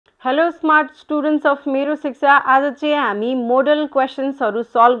Hello smart students of MeroSiksha. आज चाहिँ हामी मोडल क्वेशन्सहरु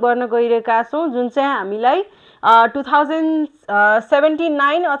सल्भ गर्न गइरहेका छौं जुन चाहिँ हामीलाई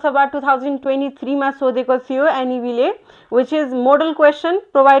 2079 अथवा 2023 मा सोधेको थियो NEV ले, which is model question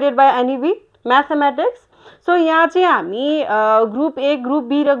provided by NEV mathematics. So यहाँ चाहिँ हामी ग्रुप A, ग्रुप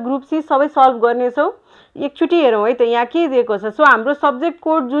B र ग्रुप C सबै सल्भ गर्ने छौं. एकचोटी हेरौं है त यहाँ के दिएको छ. सो हाम्रो सब्जेक्ट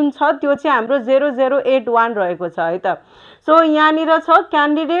कोड जुन छ त्यो चाहिँ हाम्रो 0081 रहेको छ है त. So यहाँनिर छ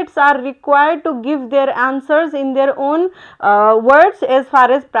candidates are required to give their answers in their own words as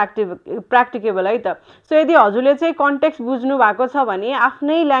far as practicable है त. So यदि हजुरले चाहिँ कन्टेक्स्ट बुझ्नु भएको छ भने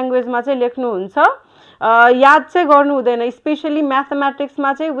आफ्नै ल्याङ्ग्वेजमा चाहिँ लेख्नु हुन्छ. याद चाहिँ गर्नु हुँदैन. स्पेशली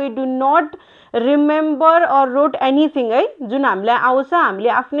म्याथमेटिक्समा चाहिँ we do not remember or wrote anything है. जुन हामीलाई आउँछ हामीले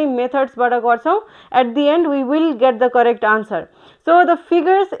आफ्नै मेथड्सबाट गर्छौं. At the end we will get the correct answer. So the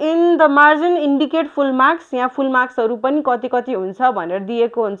figures in the margin indicate full marks. यहाँ full marks हरु पनि कति कति हुन्छ भनेर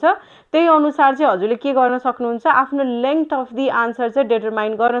दिएको हुन्छ. त्यही अनुसार चाहिँ हजुरले के गर्न सक्नुहुन्छ, आफ्नो लेंथ अफ दी आन्सर चाहिँ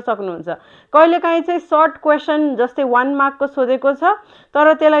डिटरमाइन गर्न सक्नुहुन्छ. कहिलेकाहीँ चाहिँ सर्ट क्वेशन जस्तै 1 मार्क को सोधेको छ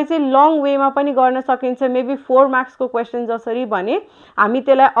तर त्यसलाई चाहिँ लङ वेमा पनि गर्न सकिन्छ. मेबी 4 मार्क्स को क्वेशन जसरी भने हामी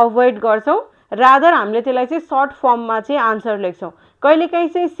त्यसलाई अभोइड गर्छौं. रादर हामीले त्यसलाई चाहिँ सर्ट फर्ममा चाहिँ आन्सर लेख्छौं. कहिलेकाहीँ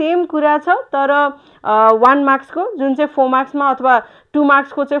चाहिँ सेम कुरा छ तर 1 मार्क्स को जुन चाहिँ 4 मार्क्स मा अथवा 2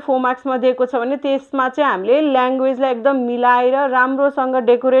 मार्क्स को चाहिँ 4 मार्क्स मा दिएको छ भने त्यसमा चाहिँ हामीले ल्याङ्ग्वेजलाई एकदम मिलाएर राम्रोसँग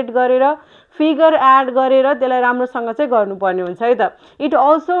डेकोरेट गरेर फिगर एड गरेर त्यसलाई राम्रोसँग चाहिँ गर्नुपर्ने हुन्छ है त. इट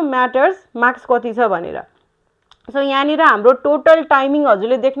अल्सो म्याटर्स मार्क्स कति छ भनेर. सो यहाँनिर हाम्रो टोटल टाइमिङ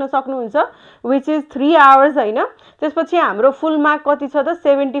हजुरले देख्न सक्नुहुन्छ which is 3 hours हैन. त्यसपछि हाम्रो फुल मार्क कति छ त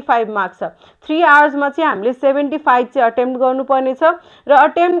 75 मार्क्स छ. 3 hours मा चाहिँ हामीले 75 चाहिँ अटेम्प्ट गर्नुपर्ने छ र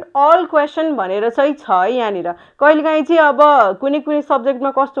अटेम्प्ट अल क्वेशन भनेर चाहिँ छ यहाँनिर. कहिलेकाहीँ चाहिँ अब कुनै कुनै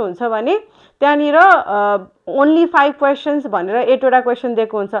सब्जेक्टमा कस्तो हुन्छ भने त्यहाँनिर ओन्ली 5 क्वेशन्स भनेर 8 वटा क्वेशन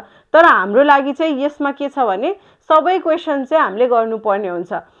दिएको हुन्छ. तर हाम्रो लागि चाहिँ यसमा के छ भने सबै क्वेशन चाहिँ हामीले गर्नुपर्ने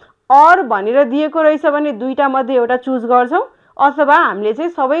हुन्छ. और भनेर दिएको रहेछ भने दुईटा मध्ये एउटा चुज गर्छौं अथवा हामीले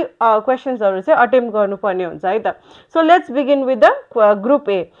चाहिँ सबै क्वेशन्सहरु चाहिँ अटेम्प्ट गर्नुपर्ने हुन्छ है त. So let's begin with the group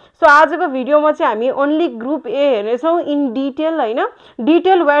A. So आजको भिडियोमा चाहिँ हामी only group A हेर्नेछौं in detail हैन.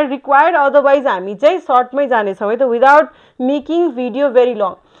 डिटेल वेयर रिक्वायर्ड, अदरवाइज हामी चाहिँ सर्टमै जाने छौं है त without making video very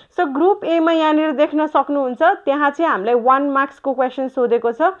long. So group A मा यहाँनिर देख्न सक्नुहुन्छ त्यहाँ चाहिँ हामीलाई 1 मार्क्स को क्वेशन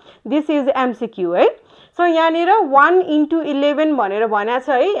सोधेको छ. दिस इज एमसीक्यू है. सो यहाँनिर 1 into 11 भनेर भनेको छ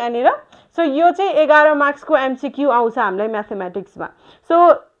है यहाँनिर. सो यो चाहिँ 11 मार्क्स को एमसीक्यू आउँछ हामीलाई म्याथमेटिक्समा. सो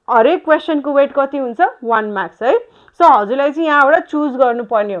हरेक क्वेशन को वेट कति हुन्छ 1 मार्क्स है. सो हजुरलाई चाहिँ यहाँबाट चुज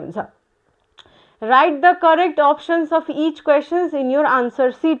गर्नुपर्ने हुन्छ. Right the correct options of each questions in your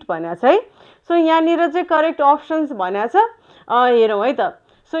answer sheet भनेको छ है. सो यहाँनिर चाहिँ करेक्ट अप्सन्स भनेको छ. हेरौं है त.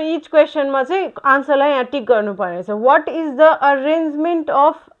 सो इच क्वेशनमा चाहिँ आन्सरलाई यहाँ टिक गर्नुपर्ने छ. What is the arrangement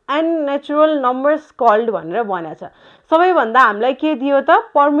of unnatural numbers called भनेर भनेको छ. सबैभन्दा हामीलाई के दियो त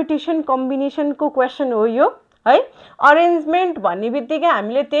परम्युटेसन कम्बिनेसन को क्वेशन हो यो है. अरेन्जमेन्ट भन्ने बित्तिकै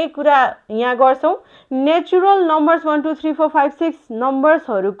हामीले त्यही कुरा यहाँ गर्छौं. नेचुरल नम्बर्स 1 2 3 4 5 6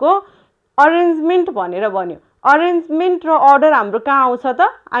 नम्बर्सहरुको अरेन्जमेन्ट भनेर भन्यो. अरेन्जमेन्ट र अर्डर हाम्रो कहाँ आउँछ त?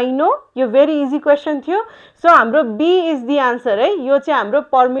 आई नो यो भेरी इजी क्वेशन थियो. सो हाम्रो बी इज द आन्सर है. यो चाहिँ हाम्रो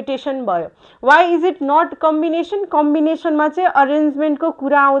परम्युटेसन भयो. Why is it not combination? कम्बिनेसनमा चाहिँ अरेन्जमेन्ट को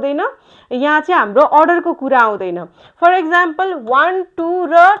कुरा आउँदैन. यहाँ चाहिँ हाम्रो अर्डर को कुरा आउँदैन. फर एक्जाम्पल 1 2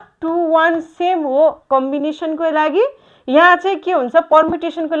 र 2 1 सेम हो कम्बिनेसन को लागि. यहाँ चाहिँ के हुन्छ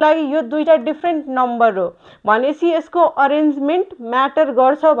परम्युटेसन को लागि यो दुईटा डिफरेंट नम्बर हो भनेपछि यसको अरेन्जमेन्ट म्याटर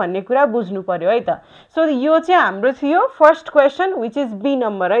गर्छ भन्ने कुरा बुझ्नु पर्यो है त. सो यो चाहिँ हाम्रो थियो first question which is be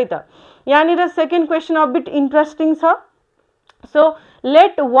number है त. यहाँनिर second question a bit interesting छ. So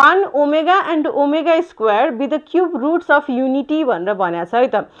let 1 omega and omega square be the cube roots of unity भनेर भनेको छ है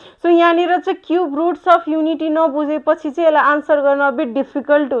त. सो यहाँनिर चाहिँ क्यूब रूट्स अफ युनिटी नबुझेपछि चाहिँ यसलाई आन्सर गर्न अ बिट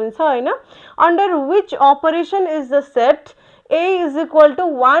डिफिकल्ट हुन्छ हैन. Under which operation is the set A is equal to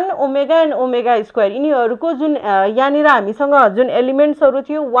 1 omega and omega square. यिनीहरुको जुन यहाँनिर हामीसँग जुन एलिमेन्ट्सहरु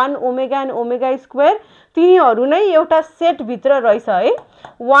थियो 1 omega and omega square तिनीहरु नै एउटा सेट भित्र रहेछ है.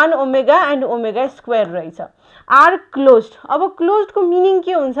 1 omega and omega square रहेछ. Are closed. अब क्लोज्ड को मिनिङ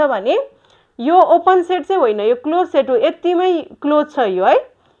के हुन्छ भने यो ओपन सेट चाहिँ होइन, यो क्लोज सेट हो. यतिमै क्लोज छ यो है.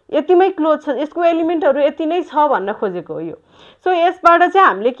 यतिमै क्लोज छ. यसको एलिमेन्टहरु यति नै छ भन्न खोजेको हो यो. सो यसबाट चाहिँ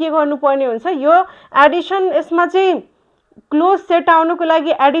हामीले के गर्नुपर्ने हुन्छ यो एडिसन. यसमा चाहिँ क्लोज सेट आउनको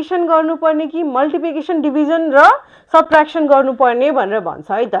लागि एडिसन गर्नुपर्ने कि मल्टिप्लिकेसन डिभिजन र सबट्र्याक्सन गर्नुपर्ने भनेर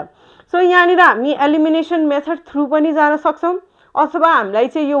भन्छ है त. सो यहाँनिर हामी एलिमिनेसन मेथड थ्रु पनि जान सक्छौं अथवा हामीलाई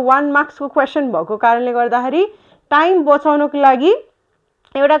चाहिँ यो 1 मार्क्स को क्वेशन भएको कारणले गर्दाखेरि टाइम बचाउनको लागि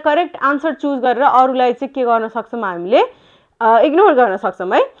एउटा करेक्ट आन्सर चुज गरेर अरुलाई चाहिँ के गर्न सक्छौं हामीले इग्नोर गर्न सक्छौँ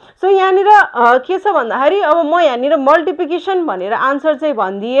है। सो यहाँनिर के छ भन्दाखेरि अब म यहाँनिर मल्टिप्लिकेसन भनेर आन्सर चाहिँ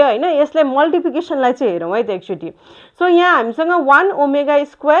भनिदिएँ होइन, यसलाई मल्टिप्लिकेसनलाई चाहिँ हेरौँ है त एकचोटि। सो यहाँ हामीसँग 1 ओमेगा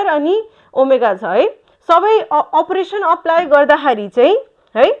स्क्वायर अनि ओमेगा छ है। सबै अपरेसन अप्लाई गर्दाखेरि चाहिँ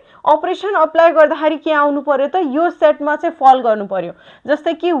है, अपरेसन अप्लाई गर्दाखेरि के आउनु पर्यो त, यो सेटमा चाहिँ फल गर्नु पर्यो।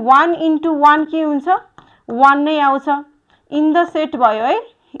 जस्तै कि 1 × 1 के हुन्छ, 1 नै आउँछ, इन द सेट भयो है,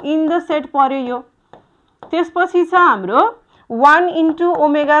 इन द सेट पर्यो यो। त्यसपछि छ हाम्रो 1 ×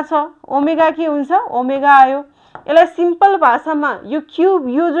 ओमेगा छ, ओमेगा के हुन्छ, ओमेगा आयो। यसलाई सिम्पल भाषामा यो क्यूब,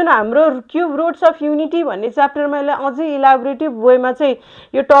 यो जुन हाम्रो क्यूब रुट्स अफ युनिटी भन्ने च्याप्टरमा यसलाई अझै इलाबोरेटिभ वेमा चाहिँ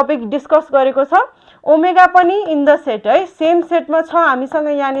यो टपिक डिस्कस गरेको छ। ओमेगा पनि इन द सेट है, सेम सेटमा छ हामीसँग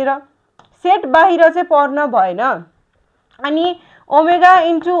यहाँनिर, सेट बाहिर चाहिँ पर्न भएन। अनि ओमेगा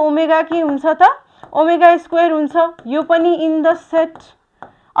 × ओमेगा के हुन्छ त, ओमेगा स्क्वायर हुन्छ, यो पनि इन द सेट।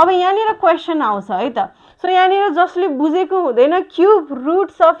 अब यहाँनिर क्वेसन आउँछ है त। सो यहाँनिर जसले बुझेको हुँदैन क्यूब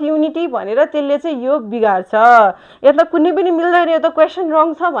रुट्स अफ युनिटी भनेर त्यसले चाहिँ यो बिगार्छ, यो त कुनै पनि मिल्दैन, यो त क्वेसन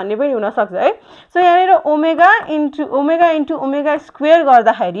रङ छ भन्ने पनि हुनसक्छ है। सो यहाँनिर ओमेगा × ओमेगा स्क्वायर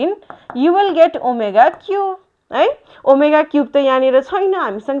गर्दाखेरि you will get omega cube है। ओमेगा क्यूब त यहाँनिर छैन,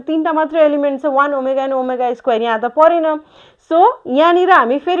 हामीसँग 3टा मात्र एलिमेन्ट छ, 1 ओमेगा एन्ड ओमेगा स्क्वायर, यहाँ त परेन। सो यहाँनिर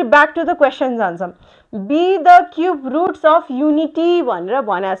हामी फेरि ब्याक टु द क्वेसन जान्छौँ, be the cube roots of unity भनेर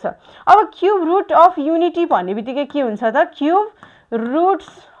भनेको छ। अब क्यूब रुट अफ युनिटी भन्ने बित्तिकै के हुन्छ त, क्यूब रुट्स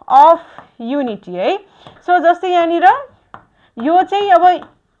अफ युनिटी है। सो जस्तै यहाँनिर यो चाहिँ अब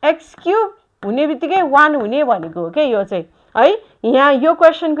एक्स क्यूब हुने बित्तिकै 1 हुने भनेको हो क्या यो चाहिँ है। यहाँ यो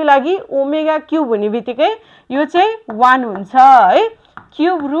क्वेसनको लागि ओमेगा क्यूब हुने बित्तिकै यो चाहिँ 1 हुन्छ है।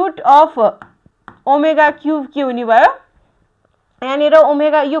 Cube root of omega cube के हुने भयो, यहाँनिर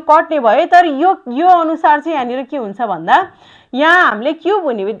ओमेगा यो कट्ने भयो, तर यो अनुसार चाहिँ यहाँनिर के हुन्छ भन्दा यहाँ हामीले क्यूब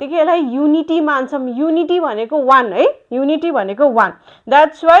हुने बित्तिकै यसलाई युनिटी मान्छौँ, युनिटी भनेको 1 है, युनिटी भनेको 1,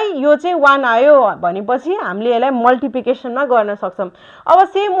 द्याट्स वाइ यो चाहिँ 1 आयो भनेपछि हामीले यसलाई मल्टिप्लिकेसनमा गर्न सक्छौँ। अब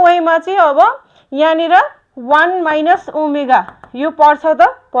सेम वेमा चाहिँ अब यहाँनिर 1 - ओमेगा यो पर्छ त,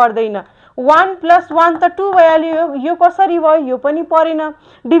 पर्दैन। 1 + 1 त 2 भइहाल्यो, यो कसरी भयो, यो पनि परेन।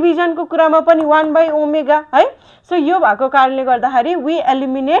 डिभिजनको कुरामा पनि 1 ओमेगा है। सो यो भएको कारणले गर्दाखेरि वी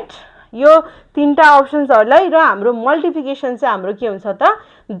एलिमिनेट यो 3टा अप्सन्सहरूलाई, र हाम्रो मल्टिप्लिकेसन चाहिँ हाम्रो के हुन्छ त,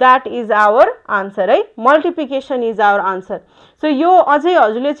 द्याट इज आवर आन्सर है, multiplication is our answer. So यो अझै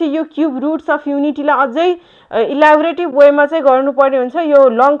हजुरले चाहिँ यो क्यूब रुट्स अफ युनिटीलाई अझै इलाबोरेटिभ वेमा चाहिँ गर्नुपर्ने हुन्छ, यो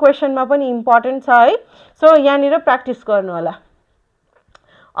लङ क्वेसनमा पनि इम्पोर्टेन्ट छ है। सो यहाँनिर प्र्याक्टिस गर्नु होला।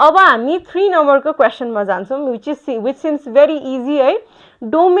 अब हामी 3 नम्बरको क्वेसनमा जान्छौँ, विच सिम्स भेरी इजी है।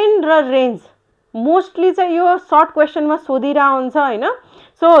 डोमेन र रेन्ज मोस्टली चाहिँ यो सर्ट क्वेसनमा सोधिरहेको हुन्छ होइन।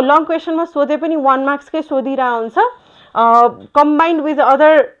 सो लङ क्वेसनमा सोधे पनि 1 मार्क्सकै सोधिरहेको हुन्छ, कम्बाइन्ड विथ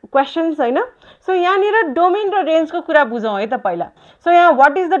अदर क्वेसन्स होइन। सो यहाँनिर डोमेन र रेन्जको कुरा बुझौँ है त पहिला। सो यहाँ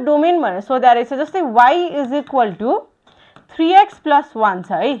वाट इज द डोमेन भनेर सोधा रहेछ, जस्तै y = 3x + 1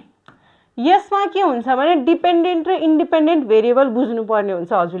 छ है। यसमा के हुन्छ भने डिपेन्डेन्ट र इन्डिपेन्डेन्ट भेरिएबल बुझ्नुपर्ने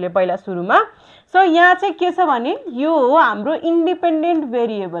हुन्छ हजुरले पहिला सुरुमा। सो यहाँ चाहिँ के छ भने यो हो हाम्रो इन्डिपेन्डेन्ट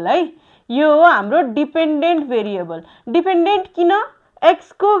भेरिएबल है, यो हो हाम्रो डिपेन्डेन्ट भेरिएबल। डिपेन्डेन्ट किन,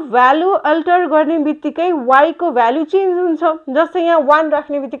 एक्स को भ्यालु अल्टर गर्ने बित्तिकै वाई को भ्यालु चेन्ज हुन्छ। जस्तै यहाँ 1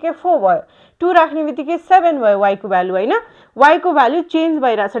 राख्ने बित्तिकै 4 भयो, 2 राख्ने बित्तिकै 7 भयो वाई को भ्यालु होइन। वाई को भ्यालु चेन्ज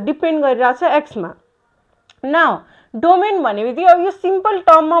भइरहेछ, डिपेन्ड गरिरहेछ एक्समा। नाउ डोमेन भन्ने बित्तिकै अब यो सिम्पल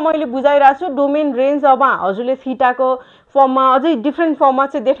टर्ममा मैले बुझाइरहेको छु। डोमेन रेन्ज अब हजुरले थीटाको फर्ममा अझै डिफ्रेन्ट फर्ममा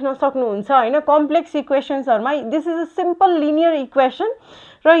चाहिँ देख्न सक्नुहुन्छ होइन, complex इक्वेसन्सहरुमा। This is a simple linear equation.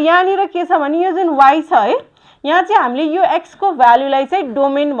 र यहाँनिर के छ भने यो जुन y छ है, यहाँ चाहिँ हामीले यो x को भ्यालुलाई चाहिँ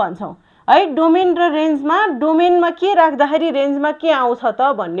डोमेन भन्छौं है। डोमेन र रेन्जमा, डोमेनमा के राख्दाखेरि रेन्जमा के आउँछ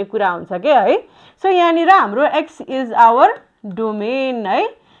त भन्ने कुरा हुन्छ के है। सो यहाँनिर हाम्रो x इज आवर डोमेन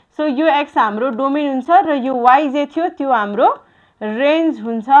है। सो यो x हाम्रो डोमेन हुन्छ र यो y जे थियो त्यो हाम्रो रेन्ज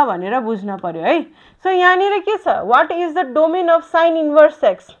हुन्छ भनेर बुझ्न पर्यो है। सो यहाँनिर के छ, what is the domain of sign inverse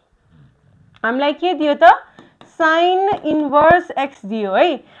x, हामीलाई के दियो त, साइन इन्भर्स x दियो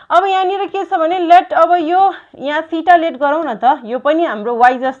है। अब यहाँनिर के छ भने लेट, अब यो यहाँ थीटा लेट गरौँ न त, यो पनि हाम्रो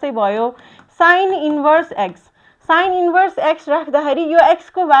y जस्तै भयो। Sign inverse x, sign inverse x राख्दाखेरि यो x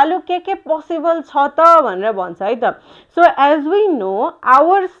को भ्यालु के पोसिबल छ त भनेर भन्छ है त। So as we know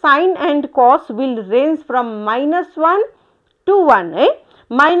our sign and कस विल रेन्ज फ्रम -1 to 1 है।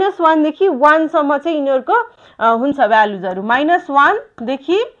 -1 देखि 1 सम्म चाहिँ यिनीहरुको हुन्छ भ्यालुजहरु। -1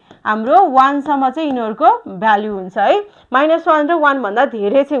 देखि हाम्रो 1 सम्म चाहिँ यिनीहरुको भ्यालु हुन्छ है। -1 र 1 भन्दा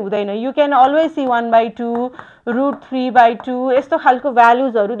धेरै चाहिँ हुँदैन। यु क्यान अलवेज सी 1/2 √3/2 यस्तो खालको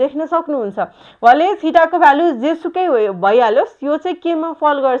भ्यालुजहरु देख्न सक्नुहुन्छ। भले थीटाको भ्यालु जेसुकै भइहालोस्, यो चाहिँ केमा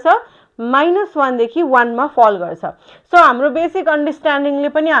फल गर्छ, -1 देखि 1 मा फल गर्छ सो हाम्रो बेसिक अन्डरस्ट्यान्डिङले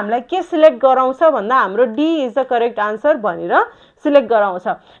पनि हामीलाई के सिलेक्ट गराउँछ भन्दा हाम्रो D is the correct answer भनेर सिलेक्ट गराउँछ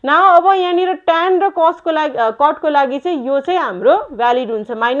नाउ अब यहाँनिर tan र cos को लागि cot को लागि चाहिँ यो चाहिँ हाम्रो भ्यालिड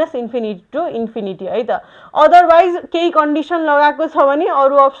हुन्छ -इन्फिनिटी टु इन्फिनिटी है त अदरवाइज केही कन्डिसन लगाएको छ भने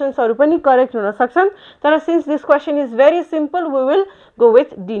अरु अप्सन्सहरु पनि करेक्ट हुन सक्छन् तर since this question is very simple we will go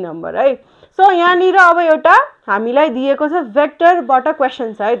with D number है सो यहाँनिर अब एउटा हामीलाई दिएको छ भेक्टरबाट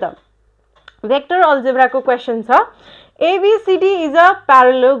क्वेशन छ है त भेक्टर अल्जेब्रा को क्वेशन छ ABCD इज अ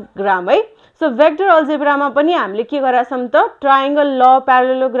प्यारालेलोग्राम है सो भेक्टर अल्जेब्रामा पनि हामीले के गरेका छौं त ट्रायंगल ल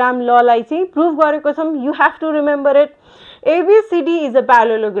प्यारालेलोग्राम ल लाई चाहिँ प्रुभ गरेको छौं you have to remember it ABCD is a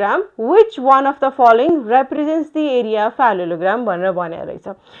parallelogram which one of the following represents the area of parallelogram भनेर भनेको रहेछ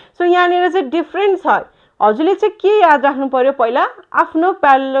सो यहाँनिर चाहिँ डिफरेन्ट छ हजुरले चाहिँ के याद राख्नु पर्यो पहिला आफ्नो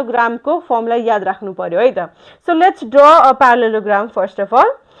प्यारालेलोग्राम को फर्मलाई याद राख्नु पर्यो है त so let's draw a प्यारालेलोग्राम first of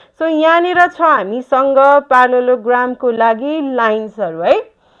all so यहाँनिर छ हामीसँग प्यारालेलोग्राम को लागि लाइन्सहरु है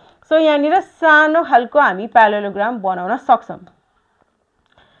सो यहाँनिर सानो खालको हामी प्यारालेलोग्राम बनाउन सक्छौं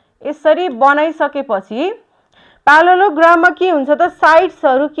यसरी बनाइसकेपछि प्यारालेलोग्राममा के हुन्छ त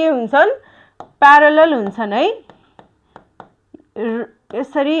साइड्सहरु के हुन्छन् प्यारलल हुन्छन् है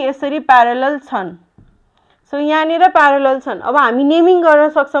यसरी यसरी प्यारलल छन् सो यहाँनिर प्यारलल छन् अब हामी नेमिङ गर्न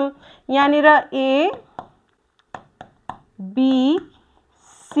सक्छौं यहाँनिर A B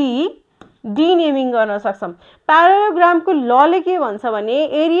C D naming गर्न सक्छौं प्यारालेलोग्राम को लले के भन्छ भने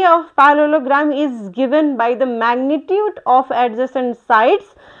area of प्यारालेलोग्राम is given by the magnitude of adjacent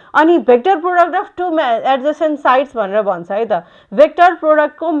sides अनि vector product of to adjacent sides भनेर भन्छ है त भेक्टर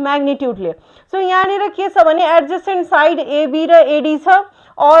प्रोडक्ट को म्याग्निट्युडले सो यहाँनिर के छ भने एडजेसेन्ट साइड AB र AD छ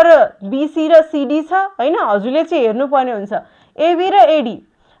और BC र CD छ हैन हजुरले चाहिँ हेर्नु पर्ने हुन्छ AB र AD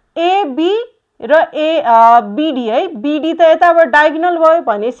AB र BD है BD त यताबाट डायगोनल भयो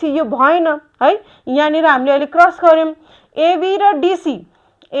भनेपछि यो भएन है यहाँनिर हामीले अहिले क्रस गर्यौं AB र DC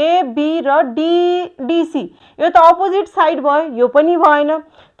AB र DC यो त अपोजिट साइड भयो यो पनि भएन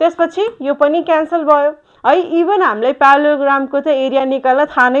त्यसपछि यो पनि क्यान्सल भयो है इभन हामीलाई प्यारालेलोग्राम को त एरिया निकाल्न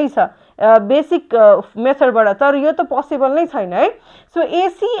थाहा नै छ बेसिक मेथडबाट तर यो त पोसिबल नै छैन है so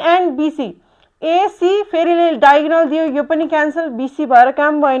AC and BC AC फेरि डायगोनल दियो यो पनि क्यान्सल BC भएर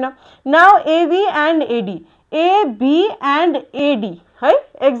काम भएन now AB and AD AB and AD है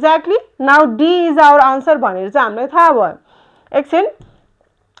exactly now D is our answer भनेर चाहिँ हामीलाई थाहा भयो एकछिन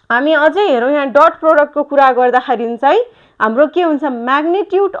हामी अझै हेरौं यहाँ डट प्रोडक्ट को कुरा गर्दाखेरि चाहिँ हाम्रो के हुन्छ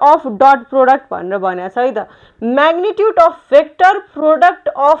म्याग्निट्युड अफ डट प्रोडक्ट भनेर भनेको छ है त magnitude of vector product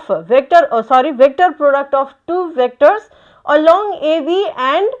of vector product of to vectors along AB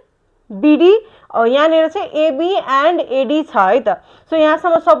and BD यहाँनिर चाहिँ AB एन्ड AD छ है त सो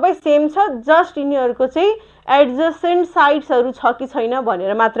यहाँसम्म सबै सेम छ जस्ट यिनीहरुको चाहिँ एडजेसेन्ट साइड्सहरु छ कि छैन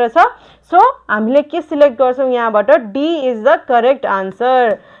भनेर मात्र छ सो हामीले के सिलेक्ट गर्छौं यहाँबाट D is the correct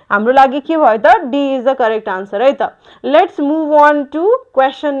answer हाम्रो लागि के भयो त D is the correct answer है त let's move on to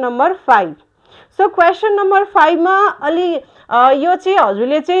question number 5 so question number 5 मा अलि यो चाहिँ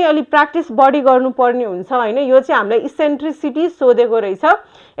हजुरले चाहिँ अलि प्र्याक्टिस बढी गर्नुपर्ने हुन्छ हैन यो चाहिँ हामीलाई इसेन्ट्रिसिटी सोधेको रहेछ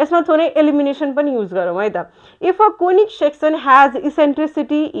यसमा थोरै एलिमिनेसन पनि युज गरौँ है त if a conic section has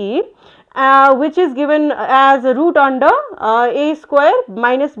eccentricity E which is given as root under a square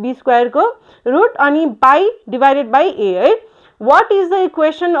minus b square को root अनि by divided by a है what is the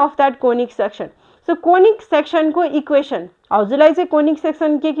equation of that conic section so conic section को equation हजुरलाई चाहिँ conic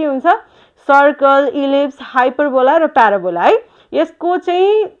section के हुन्छ circle ellipse hyperbola र parabola है यसको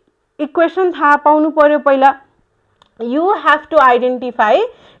चाहिँ इक्वेसन थाहा पाउनु पर्यो पहिला you have to identify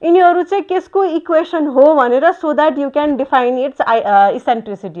यिनीहरु चाहिँ केसको इक्वेसन हो भनेर so that you can define its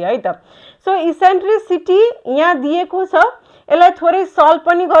eccentricity है त सो eccentricity यहाँ दिएको छ यसलाई थोरै सल्भ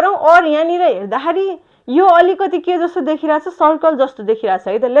पनि गरौँ और यहाँनिर हेर्दाखेरि यो अलिकति के जस्तो देखिरहेछ सर्कल जस्तो देखिरहेछ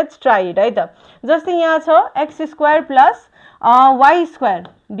है त लेट्स ट्राई इट है त जस्तै यहाँ छ x² plus y²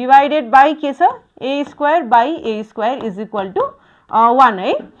 divided by के छ a² by a² is equal to 1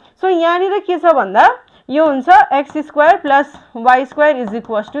 है सो यहाँनिर के छ भन्दा यो हुन्छ x² plus y² is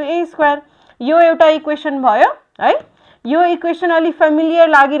equal to a² यो एउटा इक्वेसन भयो है यो इक्वेसन अलि फ्यामिलियर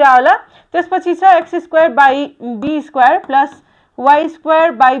लागिरा होला त्यसपछि छ x² by b² plus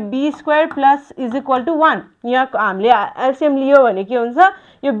y² by b² plus is equal to 1 यहाँ हामीले एलसीएम लियो भने के हुन्छ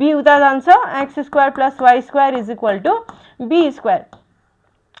यो b उता जान्छ x² plus y² is equal to b²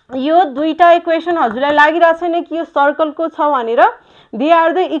 यो दुईटा इक्वेसन हजुरलाई लागिरा छैन कि यो सर्कल को छ भनेर they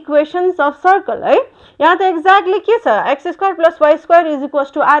are the equations of circle है। यहाँ त एक्ज्याक्टली के छ x square plus y square is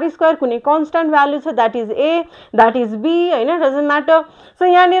equals to r square कुनै कन्स्टेन्ट भ्यालु छ that is a that is b हैन डजन्ट म्याटर। सो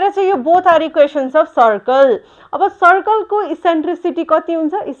यहाँनिर चाहिँ यो both are equations of circle. अब सर्कलको इसेन्ट्रिसिटी कति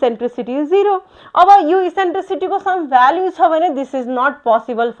हुन्छ इसेन्ट्रिसिटी इज 0। अब यो इसेन्ट्रिसिटीको सम भ्यालु छ भने this is not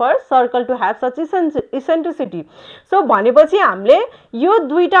possible for circle to have such eccentricity. So भनेपछि हामीले यो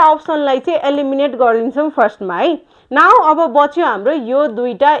दुईटा अप्सनलाई चाहिँ एलिमिनेट गरिदिन्छौँ फर्स्टमा है। नाउ अब बच्यो हाम्रो यो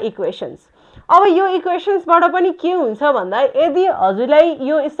दुईटा इक्वेशन्स। अब यो इक्वेशन्सबाट पनि के हुन्छ भन्दा यदि हजुरलाई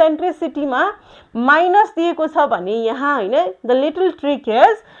यो इसेन्ट्रिसिटीमा माइनस दिएको छ भने यहाँ हैन द लिटल ट्रिक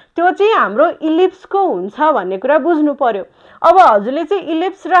इज त्यो चाहिँ हाम्रो इलिप्सको हुन्छ भन्ने कुरा बुझ्नु पर्यो। अब हजुरले चाहिँ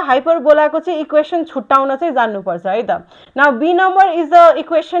इलिप्स र हाइपरबोलाको चाहिँ इक्वेसन छुट्याउन चाहिँ जान्नुपर्छ है त। Now be number is the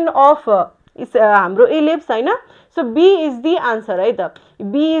equation of हाम्रो इलिप्स हैन। So be is the answer है त।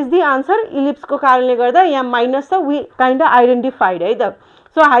 बी इज द आन्सर इलिप्सको कारणले गर्दा यहाँ माइनस छ वी काइन्ड आइडेन्टिफाइड है त।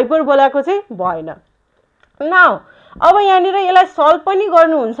 सो हाइपरबोलाको चाहिँ भएन। नाउ अब यहाँनिर यसलाई सल्भ पनि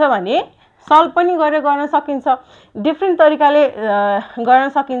गर्नुहुन्छ भने सल्भ पनि गर्न सकिन्छ डिफ्रेन्ट तरिकाले गर्न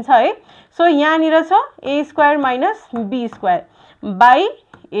सकिन्छ है। सो यहाँनिर छ a square minus b square by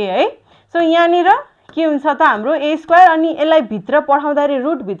a है। सो यहाँनिर के हुन्छ त हाम्रो a स्क्वायर अनि यसलाई भित्र पठाउँदाखेरि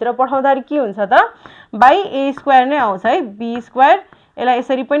रुट भित्र पठाउँदाखेरि के हुन्छ त बाई a स्क्वायर नै आउँछ है। b स्क्वायर यसलाई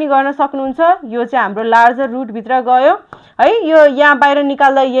यसरी पनि गर्न सक्नुहुन्छ। यो चाहिँ हाम्रो लार्जर रुट भित्र गयो है। यो यहाँ बाहिर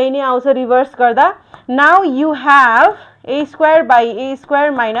निकाल्दा यही नै आउँछ रिभर्स गर्दा। Now you have a square by a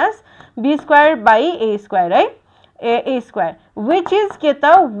square minus b square by a square है a स्क्वायर विच इज के त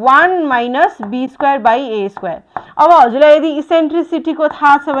 1 minus b square by a square. अब हजुरलाई यदि इसेन्ट्रिसिटीको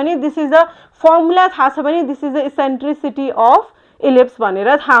थाहा छ भने दिस इज द फर्मुला थाहा छ भने this is the eccentricity of ellipse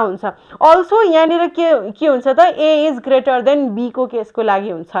भनेर थाहा हुन्छ। अल्सो यहाँनिर के हुन्छ त a is greater than b को केसको लागि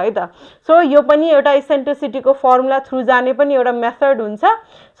हुन्छ है त। सो यो पनि एउटा इसेन्ट्रिसिटीको फर्मुला थ्रु जाने पनि एउटा मेथड हुन्छ।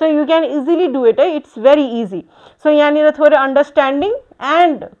 So you can easily do it है। It's very easy. सो यहाँनिर थोरै अन्डरस्ट्यान्डिङ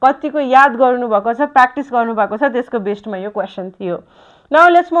एन्ड कतिको याद गर्नुभएको छ प्र्याक्टिस गर्नुभएको छ त्यसको बेस्टमा यो क्वेसन थियो। Now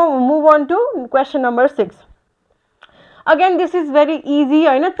let's move on to question number 6। Again this is very easy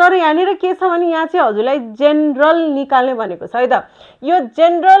हैन। तर यहाँनिर के छ भने यहाँ चाहिँ हजुरलाई जेनरल निकाल्ने भनेको छ है त। यो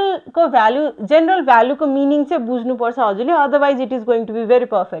जेनरलको जेनरल भ्यालुको मिनिङ चाहिँ बुझ्नुपर्छ हजुरले otherwise it is going to be very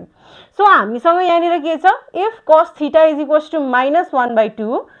perfect. So हामीसँग यहाँनिर के छ if cos theta is equals to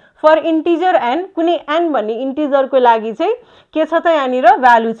 -1/2 for integer an कुनै एन भन्ने इन्टिजरको लागि चाहिँ के छ त यहाँनिर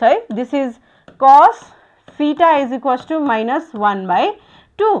भ्यालु छ है। This is cos theta is equals to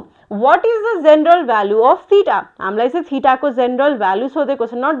 -1/2। What is the general value of theta? हामीलाई चाहिँ थीटाको जेनरल भ्यालु सोधेको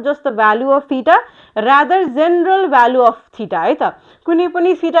छ not just the value of theta rather general value of theta है त। कुनै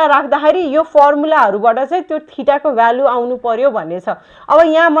पनि थीटा राख्दाखेरि यो फर्मुलाहरूबाट चाहिँ त्यो थीटाको भ्यालु आउनु पर्यो भन्ने छ। अब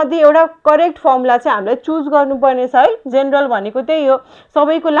यहाँ मध्ये एउटा करेक्ट फर्मुला चाहिँ हामीलाई चुज गर्नुपर्ने छ है। जेनरल भनेको त्यही हो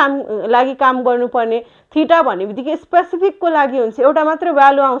सबैको लागि काम गर्नुपर्ने। थीटा भन्ने बित्तिकै स्पेसिफिकको लागि हुन्छ एउटा मात्र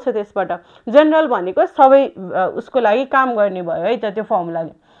भ्यालु आउँछ त्यसबाट। जेनरल भनेको सबै उसको लागि काम गर्ने भयो है त त्यो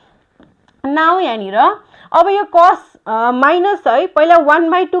फर्मुलाले। नाउ यहाँनिर अब यो कस माइनस है पहिला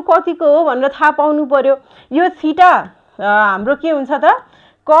 1/2 कतिको हो भनेर थाहा पाउनु पर्यो। यो थीटा हाम्रो के हुन्छ त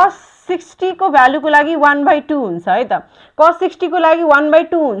कस 60 को भ्यालुको लागि 1/2 हुन्छ है त। कस 60 को लागि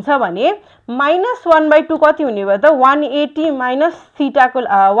 1/2 हुन्छ भने -1/2 कति हुने भयो त 180 माइनस थीटाको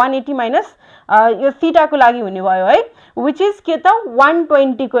 180 माइनस यो थीटाको लागि हुने भयो है विच इज के त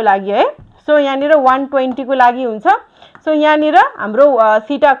 120 को लागि है। सो यहाँनिर 120 को लागि हुन्छ। सो यहाँनिर हाम्रो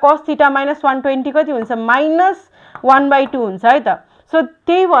थीटा कस थीटा माइनस 120 कति हुन्छ -1/2 हुन्छ है त। सो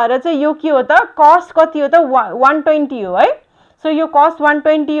त्यही भएर चाहिँ यो के हो त कस कति हो त 120 हो है। सो यो कस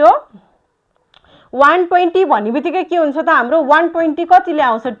 120 हो। 120 भन्ने बित्तिकै के हुन्छ त हाम्रो 120 कतिले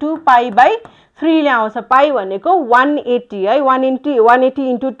आउँछ 2π/3 ले आउँछ। पाई भनेको 180 है। 180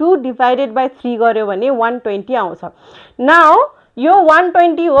 इन्टु 2 डिभाइडेड बाई 3 गर्यो भने 120 आउँछ। नाउ यो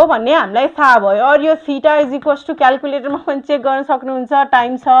 120 हो भन्ने हामीलाई थाहा भयो। और यो थीटा इज इक्वल्स टु क्याल्कुलेटरमा पनि चेक गर्न सक्नुहुन्छ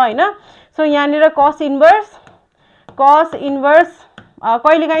टाइम छ हैन। सो यहाँनिर कस इन्भर्स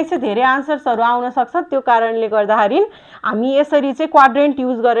कहिलेकाहीँ चाहिँ धेरै आन्सर्सहरू आउन सक्छ त्यो कारणले गर्दाखेरि हामी यसरी चाहिँ क्वाड्रेन्ट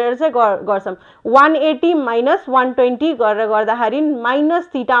युज गरेर चाहिँ गर्छौं। 180 माइनस 120 गरेर गर्दाखेरि माइनस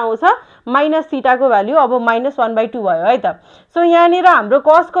थीटा आउँछ। माइनस थीटाको भ्यालु अब -1/2 भयो है त। सो यहाँनिर हाम्रो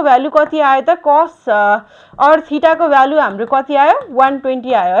कसको भ्यालु कति आयो त कस और थीटाको भ्यालु हाम्रो कति आयो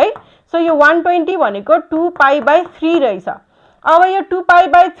 120 आयो है। सो यो 120 भनेको 2π/3 रहेछ। अब यो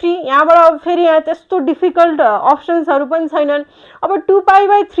 2π/3 यहाँबाट अब फेरि यहाँ त्यस्तो डिफिकल्ट अप्सन्सहरू पनि छैनन्। अब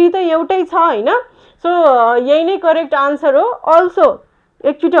 2π/3 त एउटै छ हैन। सो यही नै करेक्ट आन्सर हो। अल्सो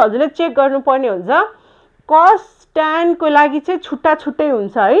एकचोटि हजुरले चेक गर्नुपर्ने हुन्छ कस tan को लागि चाहिँ छुट्टा छुट्टै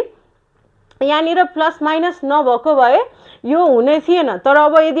हुन्छ है। यहाँनिर प्लस माइनस नभएको भए यो हुने थिएन। तर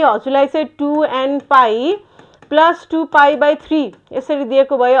अब यदि हजुरलाई चाहिँ 2n pi plus 2 pi by 3 यसरी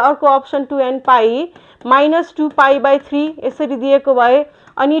दिएको भए, अर्को option 2n pi minus 2 pi by 3 यसरी दिएको भए,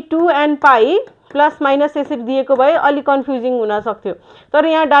 अनि 2n पाई प्लस माइनस यसरी दिएको भए अलि कन्फ्युजिङ हुन सक्थ्यो। तर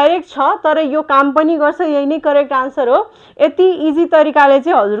यहाँ डाइरेक्ट छ, तर यो काम पनि गर्छ, यही नै करेक्ट आन्सर हो। यति इजी तरिकाले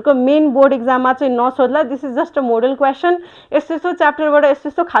चाहिँ हजुरको मेन बोर्ड एक्जाममा चाहिँ नसोध्ला। This is just a model question. यस्तो यस्तो च्याप्टरबाट यस्तो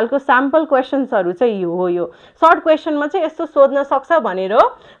यस्तो खालको स्याम्पल क्वेसन्सहरू चाहिँ हो। यो सर्ट क्वेसनमा चाहिँ यस्तो सोध्न सक्छ भनेर हो।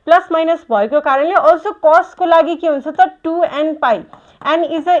 प्लस माइनस भएको कारणले अल्सो कस्टको लागि के हुन्छ त 2n pie, n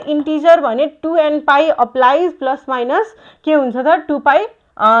is a integer भने 2n पाई अप्लाइज प्लस माइनस के हुन्छ त 2 पाई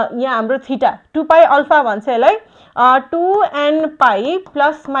यहाँ हाम्रो थीटा 2 पाई अल्फा भन्छ यसलाई। 2n pi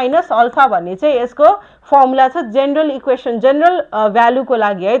plus minus alpha भन्ने चाहिँ यसको फर्मुला छ जेनरल इक्वेसन, जेनरल भ्यालुको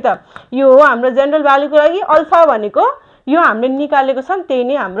लागि है त। यो हो हाम्रो जेनरल भ्यालुको लागि। अल्फा भनेको यो हामीले निकालेको छ, त्यही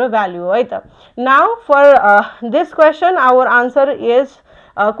नै हाम्रो भ्यालु हो है त। Now for this question our answer is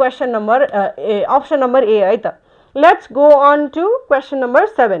question number option number ए है त। Let's go on to question number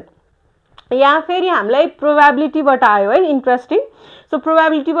 7। यहाँ फेरि हामीलाई प्रोबेबिलिटीबाट आयो है, इन्ट्रेस्टिङ। सो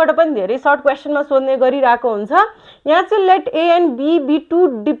प्रोबेबिलिटीबाट पनि धेरै सर्ट क्वेसनमा सोध्ने गरिरहेको हुन्छ। यहाँ चाहिँ late A and be be two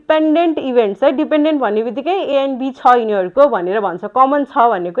dependent events है। डिपेन्डेन्ट भन्ने बित्तिकै ए एन्ड बी छ यिनीहरूको भनेर भन्छ, कमन छ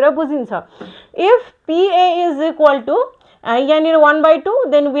भन्ने कुरा बुझिन्छ। इफ पिए इज इक्वल टु यहाँनिर 1/2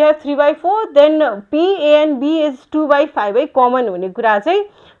 then we have 3/4 then P A and be is 2/5 है। कमन हुने कुरा चाहिँ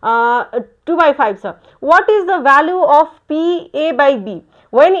 2/5 छ। What is the value of P A by be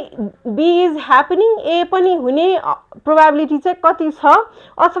when b is happening, a पनि हुने प्रोबेबिलिटी चाहिँ कति छ,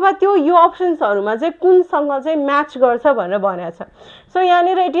 अथवा त्यो यो अप्सन्सहरुमा चाहिँ कुनसँग चाहिँ म्याच गर्छ भनेर भनेको छ। सो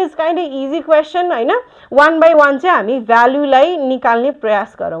यहाँनिर it is kind of easy question हैन। 1 बाइ 1 चाहिँ हामी भ्यालुलाई निकाल्ने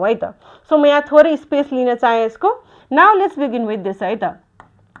प्रयास गरौँ है त। सो म यहाँ थोरै स्पेस लिन चाहे यसको। Now let's begin with this है त।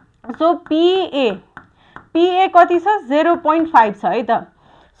 सो पीए कति छ 0.5 छ है त।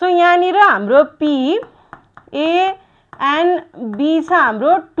 सो यहाँनिर हाम्रो पी ए एन्ड बी छ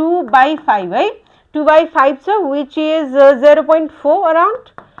हाम्रो 2/5 है। 2/5 छ विच इज 0.4 अराउन्ड।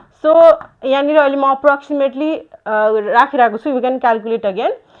 सो यहाँनिर अहिले म अप्रोक्सिमेटली राखिरहेको छु, यु क्यान क्याल्कुलेट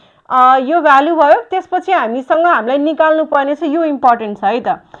अगेन। यो भ्यालु भयो। त्यसपछि हामीसँग हामीलाई निकाल्नु पर्ने छ, यो इम्पोर्टेन्ट छ है त,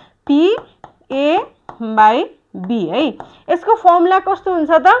 पी ए बाई बी है। यसको फर्मुला कस्तो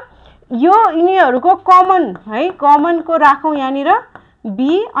हुन्छ त, यो यिनीहरूको कमन है, कमनको राखौँ यहाँनिर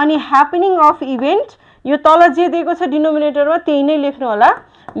बी, अनि ह्यापनिङ अफ इभेन्ट यो तल जे दिएको छ डिनोमिनेटरमा त्यही नै लेख्नु होला।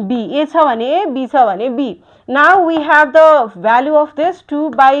 बी ए छ भने ए, बी छ भने be. Now we have the value of this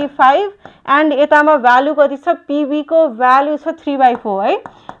 2/5 and यतामा value कति छ, पीबी को भ्यालु छ 3/4 है,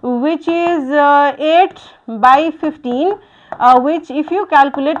 which is 8/15 which if you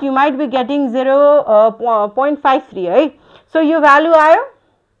calculate you might be getting 0.53 है। सो यो भ्यालु आयो।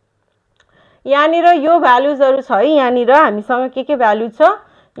 यहाँनिर यो भ्यालुजहरू छ है। यहाँनिर हामीसँग के भ्यालु छ,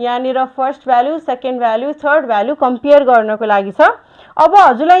 यहाँनिर first value, second value, third value compare गर्नको लागि छ। अब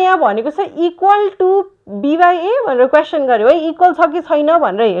हजुरलाई यहाँ भनेको छ इक्वल टु बी बाई ए भनेर क्वेसन गर्यो है, इक्वल छ कि छैन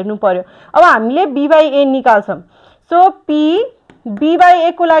भनेर हेर्नु पर्यो। अब हामीले बी बाई ए निकाल्छौँ। सो पी बी बाई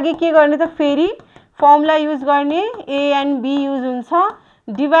ए को लागि के गर्ने त, फेरि फर्मुला युज गर्ने, ए एन्ड बी युज हुन्छ,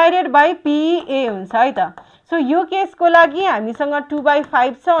 डिभाइडेड बाई पी ए हुन्छ है त। सो यो केसको लागि हामीसँग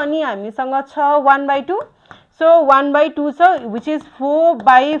 2/5 छ अनि हामीसँग छ 1/2। So 1/2 so which is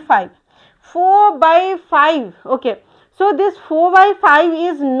 4/5. 4/5. Okay. So this 4/5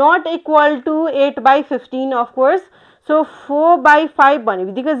 is not equal to 8/15 of course. So 4/5 भने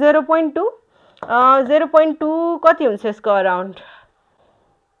बित्तिकै 0.2 0.2 कति हुन्छ यसको around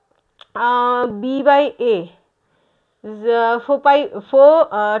b by a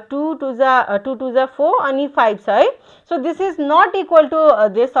 2 to the 4 अनि 5 छ है। So this is not equal to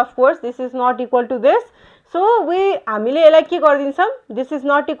this of course. This is not equal to this. So हामीले यसलाई के गरिदिन्छौँ, this is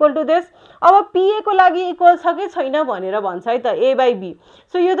not equal to this. अब पिए को लागि इक्वल छ कि छैन भनेर भन्छ है त, ए बाई बी।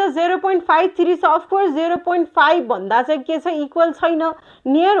 सो यो त 0.53 छ। अफकोर्स 0.5 भन्दा चाहिँ के छ, इक्वल छैन,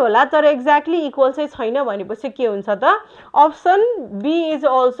 नियर होला तर एक्ज्याक्टली इक्वल चाहिँ छैन भनेपछि के हुन्छ त, option be is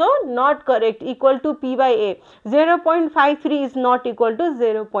also not correct, equal to P by A. 0.53 is not equal to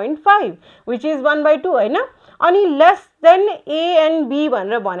 0.5 which is 1/2 होइन। अनि less than A and be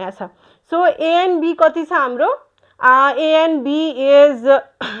भनेर भनेको छ। सो ए एन्ड बी कति छ हाम्रो, ए एन्ड बी इज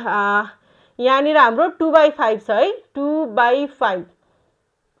यहाँनिर हाम्रो 2/5 छ है। 2/5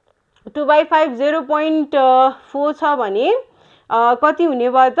 0.4 छ भने कति हुने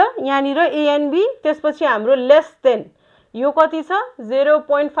भयो त, यहाँनिर ए एन्ड बी, त्यसपछि हाम्रो लेस देन यो कति छ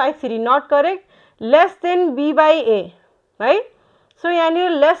 0.53 not correct, less than be by ए है। सो यहाँनिर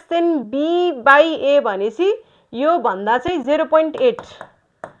लेस देन बी बाई ए भनेपछि यो भन्दा चाहिँ 0.8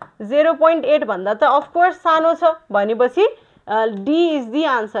 0.8 भन्दा त अफकोर्स सानो छ भनेपछि D is the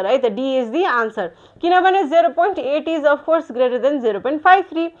answer है त D is the answer किनभने 0.8 is of course greater than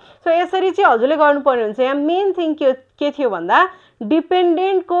 0.53 so यसरी चाहिँ हजुरले गर्नुपर्ने हुन्छ यहाँ मेन थिङ के थियो भन्दा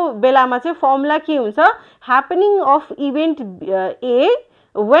डिपेन्डेन्ट को बेलामा चाहिँ फर्मुला के हुन्छ happening of event A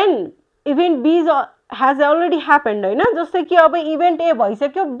when event B has already happened हैन जस्तै कि अब इभेन्ट A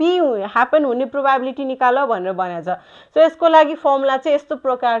भइसक्यो B ह्यापन हुने प्रोबेबिलिटी निकाल भनेर भनेछ सो यसको लागि फर्मुला चाहिँ यस्तो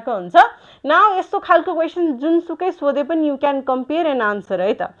प्रकारको हुन्छ नाउ यस्तो खालको क्वेशन जुनसुकै सोधे पनि you can compare and answer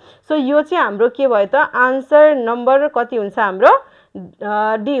है त सो यो चाहिँ हाम्रो के भयो त आन्सर नम्बर कति हुन्छ हाम्रो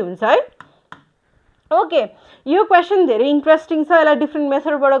डी हुन्छ है ओके यो क्वेशन धेरै इन्ट्रेस्टिङ छ यसलाई डिफ्रेन्ट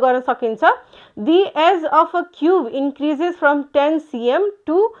मेथडबाट गर्न सकिन्छ the edge of a cube increases from 10 cm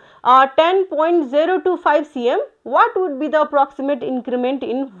to 10.025 cm what would be the approximate increment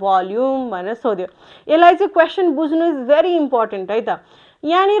in volume भनेर सोध्यो यसलाई चाहिँ क्वेशन बुझ्नु इज भेरी इम्पोर्टेन्ट है त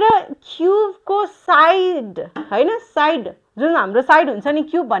यहाँनिर क्यूब को साइड हैन साइड जुन हाम्रो साइड हुन्छ नि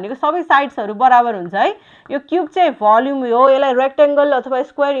क्यूब भनेको सबै साइड्सहरु बराबर हुन्छ है यो क्यूब चाहिँ भोल्युम हो यसलाई रेक्टेंगल अथवा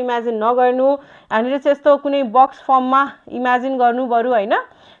स्क्वायर इमेजिन नगर्नु यहाँनिर चाहिँ यस्तो कुनै बक्स फर्ममा इमेजिन गर्नु बरु हैन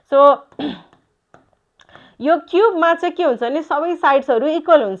सो यो क्यूबमा चाहिँ के हुन्छ नि सबै साइड्सहरु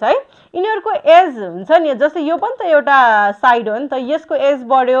इक्वल हुन्छ है यिनीहरुको एज हुन्छ नि जस्तै यो पनि त एउटा साइड हो नि त यसको एज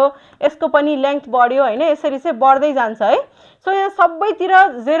बढ्यो यसको पनि लेंथ बढ्यो हैन यसरी चाहिँ बढ्दै जान्छ है सो यहाँ सबैतिर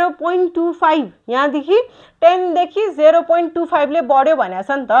 0.25 यहाँ देखि 10 देखि 0.25 ले बढ्यो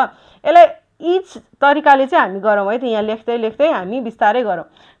भनेछ नि त यसलाई इच तरिकाले चाहिँ हामी गरौँ है त यहाँ लेख्दै लेख्दै हामी बिस्तारै गरौँ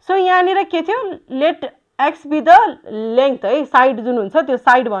सो यहाँनिर के थियो late x be the length है साइड जुन हुन्छ त्यो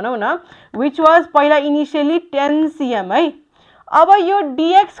साइड भनौं न which was पहिला इनिशियली 10 cm है अब यो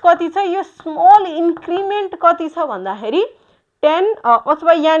dx कति छ यो स्मल इन्क्रिमेन्ट कति छ भन्दाखेरि 10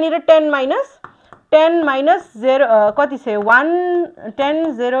 अथवा यहाँनिर 10 माइनस 0 कति छ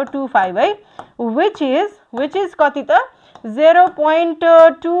 1.025 है which is कति त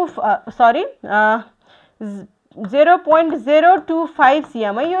 0.2 सरी 0.025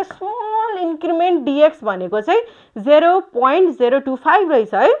 cm है यो स्मल इन्क्रिमेन्ट dx भनेको चाहिँ 0.025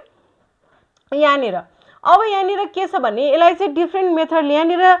 रहेछ है यहाँनिर अब यहाँनिर के छ भने यसलाई चाहिँ डिफरेन्ट मेथडले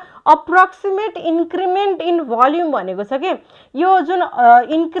यहाँनिर अप्रोक्सिमेट इन्क्रिमेन्ट इन भोल्युम भनेको छ के यो जुन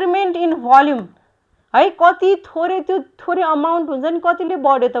इन्क्रिमेन्ट इन भोल्युम है कति थोरै त्यो थोरै अमाउन्ट हुन्छ नि कतिले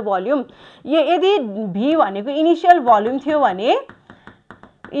बढ्यो त भोल्युम यदि v भनेको इनिशियल भोल्युम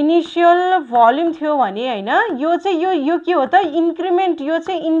थियो भने हैन यो चाहिँ यो के हो त इन्क्रिमेन्ट यो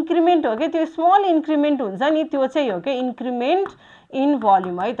चाहिँ इन्क्रिमेन्ट हो के त्यो स्मल इन्क्रिमेन्ट हुन्छ नि त्यो चाहिँ हो के इन्क्रिमेन्ट इन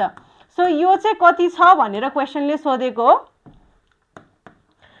भोल्युम है त सो यो चाहिँ कति छ भनेर क्वेशनले सोधेको हो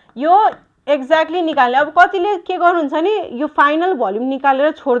यो एक्ज्याक्टली निकाल्ने अब कतिले के गर्नुहुन्छ नि यो फाइनल भोल्युम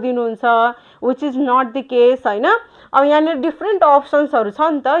निकालेर छोड्दिनु हुन्छ which is not the case हैन अब यहाँ डिफरेन्ट अप्सन्सहरु छ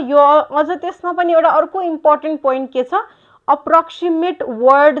नि त यो अझ त्यसमा पनि एउटा अर्को इम्पोर्टेन्ट पोइन्ट के छ अप्रोक्सिमेट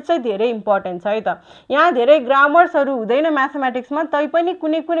वर्ड चाहिँ धेरै इम्पोर्टेन्ट छ है त यहाँ धेरै ग्रामर्सहरु हुँदैन म्याथमेटिक्समा तै पनि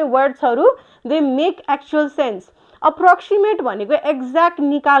कुनै कुनै वर्ड्सहरु they make actual sense approximate भनेको एक्ज्याक्ट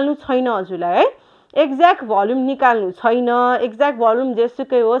निकाल्नु छैन हजुरलाई है एक्ज्याक्ट भोल्युम निकाल्नु छैन एक्ज्याक्ट भोल्युम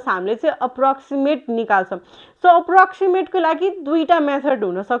जेसुकै होस् हामीले चाहिँ अप्रोक्सिमेट निकाल्छौं सो अप्रोक्सिमेटको लागि दुईटा मेथड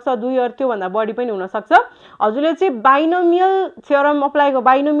हुन सक्छ दुई अर त्यो भन्दा बढी पनि हुन सक्छ हजुरले चाहिँ बाइनोमियल थ्योरम अप्लाई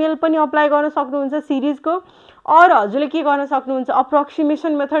बाइनोमियल पनि अप्लाई गर्न सक्नुहुन्छ सिरीजको और हजुरले के गर्न सक्नुहुन्छ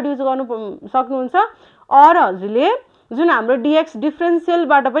अप्रोक्सिमेसन मेथड युज गर्न सक्नुहुन्छ और हजुरले जुन हाम्रो dx डिफरेन्शियल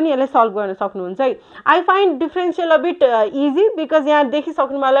बाट पनि यसले सल्भ गर्न सक्नुहुन्छ है I find differential a bit easy because यहाँ देखि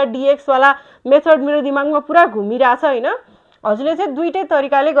सक्नु वाला dx वाला मेथड मेरो दिमागमा पुरा घुमिराछ हैन हजुरले चाहिँ दुईटै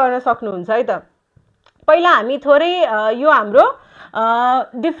तरिकाले गर्न सक्नुहुन्छ है त पहिला हामी थोरै यो हाम्रो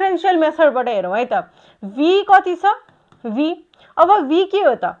डिफरेन्शियल मेथडबाट हेरौं है त v कति छ v अब v के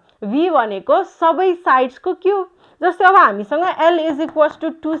हो त v भनेको सबै साइड्सको क्यूब जस्तै अब हामीसँग l =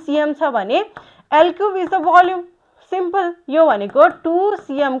 2 cm छ भने l cube is the volume simple यो भनेको 2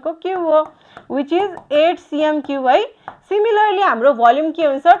 cm को क्यूब हो which is 8 cm क्यूब है सिमिलरली हाम्रो भोल्युम के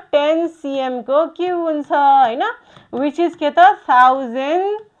हुन्छ 10 cm को क्यूब हुन्छ हैन which is के त 1000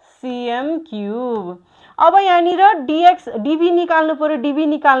 cm क्यूब अब यहाँनिर dx dv निकाल्नु पर्यो dv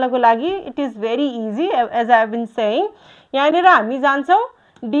निकाल्नको लागि it is very easy as I have been saying यहाँनिर हामी जान्छौं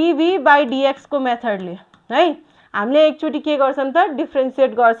dv by dx को मेथडले है हामीले एकचोटी के गर्छौं त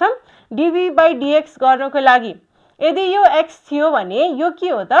डिफरेन्शिएट गर्छौं dv by dx गर्नको लागि यदि यो x थियो भने यो के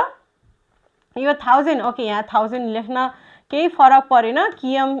हो त यो 1000 ओके यहाँ 1000 लेख्न केही फरक परेन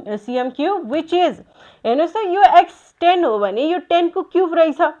cm क्यूब which is हेर्नुस् त यो x 10 हो भने यो 10 को क्यूब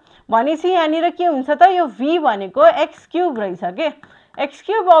रहेछ भनेपछि यहाँनिर के हुन्छ त यो v भनेको x क्यूब रहेछ के x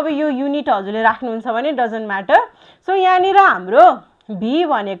क्यूब अब यो युनिट हजुरले राख्नुहुन्छ भने डजन्ट म्याटर सो यहाँनिर हाम्रो b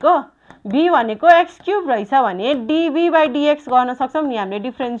भनेको x क्यूब रहेछ भने dv by dx गर्न सक्छौं नि हामीले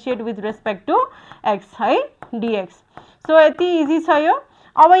differentiate with respect to x है dx। सो यति इजी छ यो।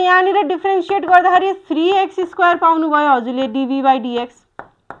 अब यहाँनिर डिफरेन्शिएट गर्दाखेरि 3x² पाउनु भयो हजुरले dv by dx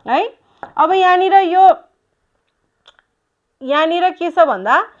है। अब यहाँनिर के छ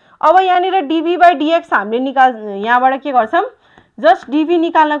भन्दा अब यहाँनिर dv by dx हामीले यहाँबाट के गर्छौं जस्ट dv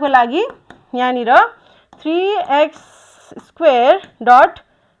निकाल्नको लागि यहाँनिर 3x² डट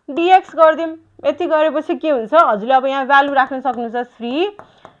dx गर्दियौं। यति गरेपछि के हुन्छ हजुरले अब यहाँ भ्यालु राख्न सक्नुहुन्छ 3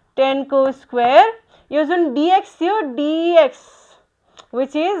 10 को स्क्वायर यो जुन dx थियो dx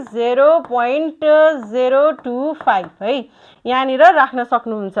which is 0.025 है यहाँनिर राख्न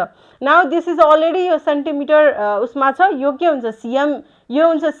सक्नुहुन्छ। नाउ दिस इज अलरेडी यो सेन्टिमिटर उसमा छ यो के हुन्छ cm यो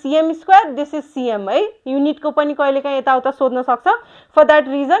हुन्छ cm square this is cm है युनिटको पनि कहिलेकाहीँ यताउता सोध्न सक्छ फर दैट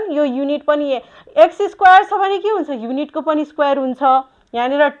रिजन यो युनिट पनि x स्क्वायर छ भने के हुन्छ युनिटको पनि स्क्वायर हुन्छ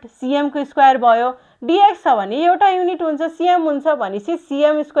यहाँनिर cm को स्क्वायर भयो dx छ भने एउटा युनिट हुन्छ cm हुन्छ भनेपछि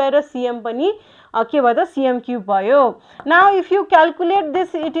cm स्क्वायर र cm पनि के भयो त cm क्यूब भयो। Now if you calculate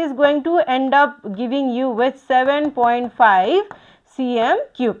this it is going to and up giving you with 7.5 cm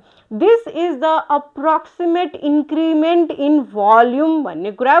cube. This is the approximate increment in volume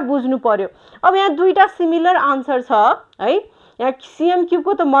भन्ने कुरा बुझ्नु पर्यो। अब यहाँ दुईटा सिमिलर आन्सर छ है यहाँ cm क्यूब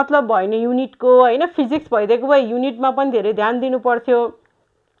को त मतलब भएन युनिटको हैन फिजिक्स भइदिएको भए युनिटमा पनि धेरै ध्यान दिनु पर्थ्यो।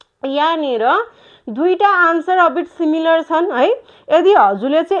 यहाँनिर दुईटा आन्सर अबिट सिमिलर छन् है। यदि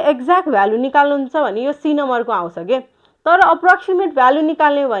हजुरले चाहिँ एक्ज्याक्ट भ्यालु निकाल्नुहुन्छ भने यो सी नम्बरको आउँछ के तर अप्रोक्सिमेट भ्यालु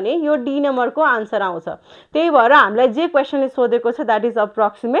निकाल्ने भने यो डी नम्बरको आन्सर आउँछ। त्यही भएर हामीलाई जे क्वेशनले सोधेको छ दैट इज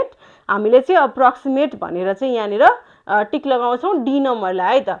अप्रोक्सिमेट हामीले चाहिँ अप्रोक्सिमेट भनेर चाहिँ यहाँनिर टिक लगाउँछौं डी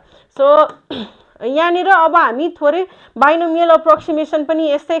नम्बरलाई है त। सो यहाँनिर अब हामी थोरै बाइनोमियल अप्रोक्सिमेसन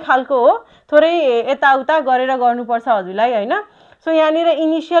पनि यस्तै खालको हो थोरै यताउता गरेर गर्नुपर्छ हजुरलाई हैन। सो यहाँनिर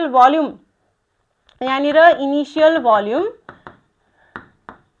इनिशियल भोल्युम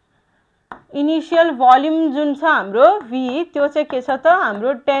जुन छ हाम्रो v त्यो चाहिँ के छ त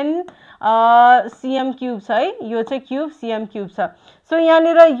हाम्रो 10 cm क्यूब छ है यो चाहिँ क्यूब cm क्यूब छ। सो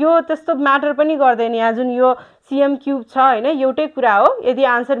यहाँनिर यो त्यस्तो म्याटर पनि गर्दैन यहाँ जुन यो cm क्यूब छ हैन एउटै कुरा हो यदि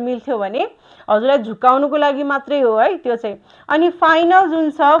आन्सर मिल्थ्यो भने हजुरलाई झुकाउनुको लागि मात्रै हो है त्यो चाहिँ। अनि फाइनल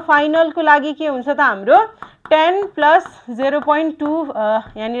जुन छ फाइनलको लागि के हुन्छ त हाम्रो 10 प्लस 0.2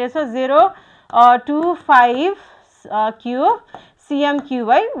 यहाँनिर छ 0.25 क्यूब cm क्यूब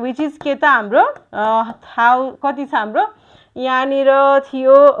है विच इज के त हाम्रो कति छ हाम्रो यहाँनिर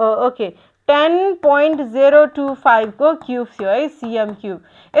थियो ओके 10.025 को क्यूब थियो है cm क्यूब।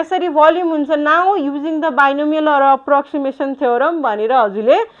 यसरी भोल्युम हुन्छ। Now using the binomial or अप्रोक्सिमेसन theorem भनेर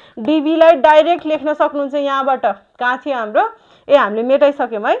हजुरले dv लाई डाइरेक्ट लेख्न सक्नुहुन्छ यहाँबाट कहाँ थियो हाम्रो हामीले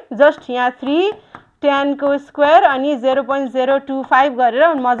मेटाइसक्यौं है जस्ट यहाँ 3 10 को स्क्वायर अनि 0.025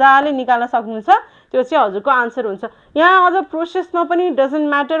 गरेर मजाले निकाल्न सक्नुहुन्छ त्यो चाहिँ हजुरको आन्सर हुन्छ। यहाँ अझ प्रोसेसमा पनि डजन्ट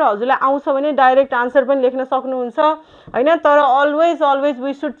म्याटर हजुरलाई आउँछ भने डाइरेक्ट आन्सर पनि लेख्न सक्नुहुन्छ हैन तर always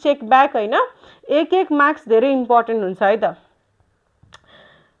we should check back हैन एक मार्क्स धेरै इम्पोर्टेन्ट हुन्छ है त।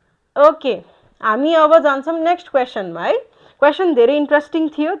 ओके हामी अब जान्छौं नेक्स्ट क्वेशनमा है। क्वेशन धेरै इन्ट्रेस्टिङ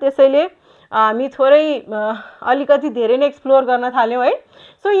थियो त्यसैले हामी थोरै अलिकति धेरै नै एक्सप्लोर गर्न थाल्यौं है।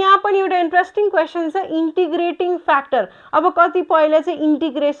 सो यहाँ पनि एउटा इन्ट्रेस्टिङ क्वेशन छ इन्टिग्रेटिङ फ्याक्टर। अब कतिपयले चाहिँ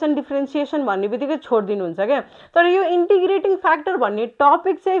इन्टिग्रेसन डिफरेन्सिएसन भन्ने बित्तिकै छोड्दिनुहुन्छ क्या तर यो इन्टिग्रेटिङ फ्याक्टर भन्ने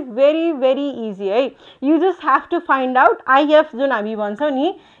टपिक चाहिँ भेरी इजी है। You just have to find out IF जुन हामी भन्छौं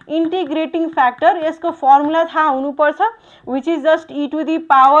नि इन्टिग्रेटिङ फ्याक्टर यसको फर्मुला थाहा हुनुपर्छ which is just e to the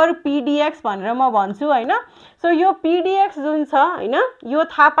power pdx भनेर म भन्छु हैन। सो यो pdx जुन छ हैन यो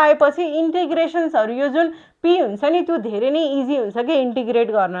थाहा पाएपछि इन्टिग्रेसन्सहरु यो जुन p हुन्छ नि त्यो धेरै नै इजी हुन्छ के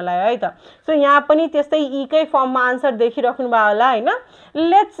इन्टिग्रेट गर्नलाई है त। सो यहाँ पनि त्यस्तै e कै फर्ममा आन्सर देखिराख्नु भयो होला हैन।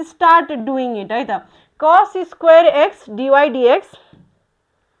 लेट्स स्टार्ट डुइङ इट है त। cos square x dy dx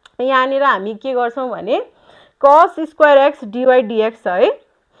यहाँनिर हामी के गर्छौं भने cos square x dy dx है।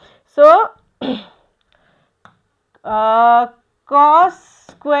 सो cos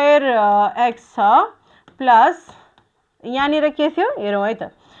स्क्वायर x छ प्लस यहाँनिर के थियो हेरौं है त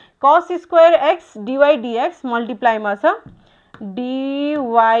cos square x dy dx multiply मा छ dy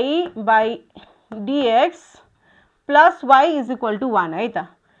by dx plus y is equal to 1 है त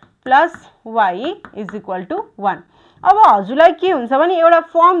plus y is equal to 1। अब हजुरलाई के हुन्छ भने एउटा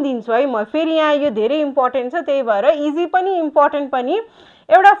फर्म दिन्छु है म फेरि यहाँ यो धेरै इम्पोर्टेन्ट छ त्यही भएर इजी पनि इम्पोर्टेन्ट पनि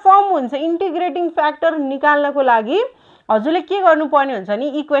एउटा फर्म हुन्छ इन्टिग्रेटिङ फ्याक्टर निकाल्नको लागि हजुरले के गर्नुपर्ने हुन्छ नि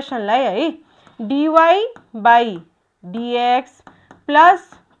इक्वेशनलाई है dy by dx plus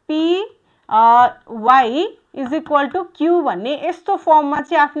p y is equal to q भन्ने यस्तो फर्ममा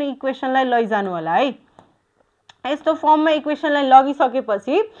चाहिँ आफ्नो इक्वेशनलाई लैजानु होला है। यस्तो फर्ममा इक्वेसनलाई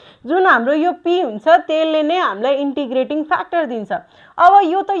लगिसकेपछि जुन हाम्रो यो p हुन्छ त्यसले नै हामीलाई इन्टिग्रेटिङ फ्याक्टर दिन्छ। अब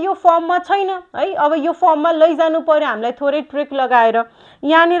यो त यो फर्ममा छैन है, अब यो फर्ममा लैजानु पर्यो हामीलाई थोरै ट्रिक लगाएर।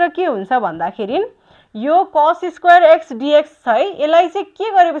 यहाँनिर के हुन्छ भन्दाखेरि यो cos स्क्वायर x dx छ है, यसलाई चाहिँ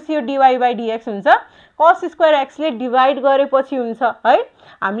के गरेपछि यो dy by dx हुन्छ, cos स्क्वायर x ले डिवाइड गरेपछि हुन्छ है।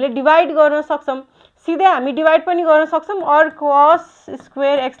 हामीले डिवाइड गर्न सक्छौं, सिधै हामी डिवाइड पनि गर्न सक्छौं और cos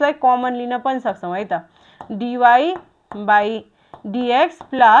स्क्वायर x लाई कमन लिन पनि सक्छौं है त, dy by dx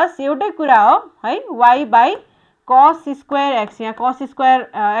प्लस एउटै कुरा हो है y by cos square x। यहाँ cos स्क्वायर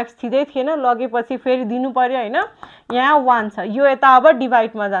x थिदै थिएन, लगेपछि फेरि दिनु पर्यो हैन, यहाँ 1 छ, यो यता अब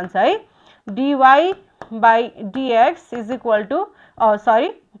डिवाइडमा जान्छ है, dy by dx is equal to sorry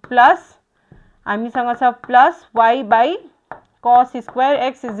plus हामीसँग छ plus y by cos square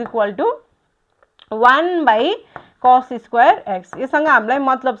x is equal to 1 by cos square x। यससँग हामीलाई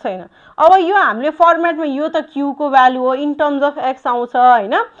मतलब छैन। अब यो हामीले फर्मेटमा यो त q को भ्यालु हो, इन टर्म्स अफ x आउँछ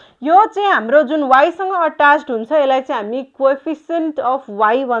हैन, यो चाहिँ हाम्रो जुन y सँग अट्याच्ड हुन्छ यसलाई चाहिँ हामी कोएफिसिएन्ट अफ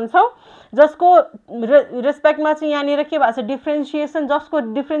y भन्छौं, जसको रेस्पेक्टमा चाहिँ यहाँनिर के भएको छ डिफरेन्शिएसन, जसको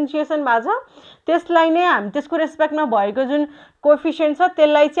डिफरेन्शिएसन भएको छ त्यसलाई नै हामी त्यसको रेस्पेक्टमा भएको जुन कोएफिसिएन्ट छ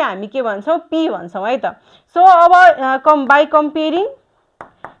त्यसलाई चाहिँ हामी के भन्छौं p भन्छौं है त। सो अब बाइ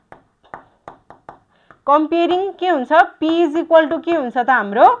कम्पेयरिङ के हुन्छ, p इज इक्वल टु के हुन्छ त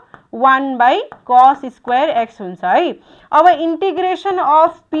हाम्रो 1 by cos स्क्वायर x हुन्छ है। अब इन्टिग्रेसन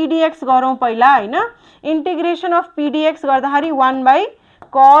अफ p dx गरौँ पहिला हैन, इन्टिग्रेसन अफ p dx गर्दाखेरि 1 by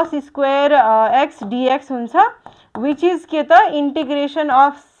cos square x dx हुन्छ, which is के त integration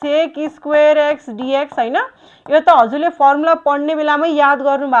of sec square x dx हैन। यो त हजुरले फर्मुला पढ्ने बेलामै याद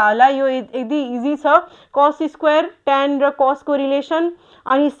गर्नुभयो होला, यो यदि इजी छ, cos स्क्वायर tan र cos को रिलेसन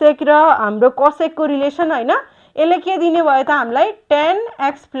अनि sec र हाम्रो cosec को रिलेसन हैन, यसले के दिने भयो त हामीलाई tan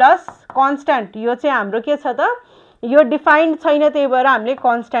x प्लस कन्स्ट्यान्ट, यो चाहिँ हाम्रो के छ त यो डिफाइन्ड छैन, त्यही भएर हामीले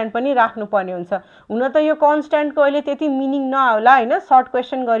कन्स्ट्यान्ट पनि राख्नु पर्ने हुन्छ। हुन त यो कन्स्ट्यान्ट को अहिले त्यति मिनिङ नहोला हैन, सर्ट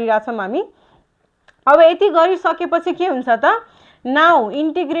क्वेशन गरिराछौं हामी। अब यति गरिसकेपछि के हुन्छ त, नाउ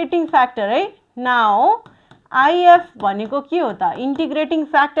इन्टिग्रेटिङ फ्याक्टर है, नाउ if भनेको के हो त, इन्टिग्रेटिङ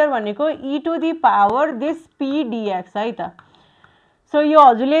फ्याक्टर भनेको e to the power this p dx है त। सो यो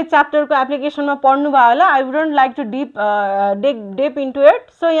हजुरले च्याप्टरको एप्लिकेसनमा पढ्नु भयो होला, I wouldn't like to deep into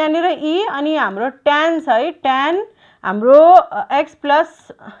it. So यहाँनिर e अनि हाम्रो tan छ है, tan हाम्रो x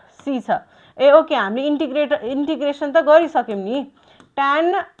प्लस c छ, ए ओके हामीले इन्टिग्रेसन त गरिसक्यौं नि,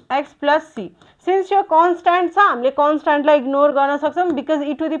 tan x plus c। Since यो कन्स्ट्यान्ट छ हामीले कन्स्ट्यान्टलाई इग्नोर गर्न सक्छौं, because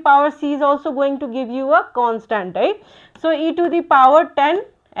e to the power c is also going to give you a constant है। So e to the power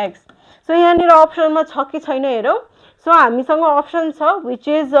 10x। So यहाँनिर अप्सनमा छ कि छैन हेरौं। सो हामीसँग अप्सन छ विच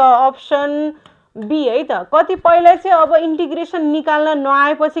इज अप्सन बी है त। कतिपयलाई चाहिँ अब इन्टिग्रेसन निकाल्न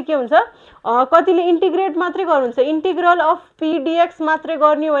नआएपछि के हुन्छ, कतिले इन्टिग्रेट मात्रै गर्नुहुन्छ, इन्टिग्रल अफ p dx मात्रै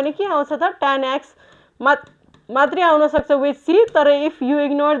गर्ने हो भने के आउँछ त tan x मात्रै आउन सक्छ विथ c, तर if you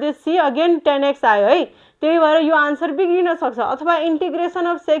ignore this c again tan x आयो है, त्यही भएर यो आन्सर बिग्रिन सक्छ। अथवा integration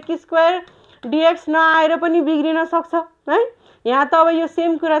of sec square dx नआएर पनि बिग्रिन सक्छ है। यहाँ त अब यो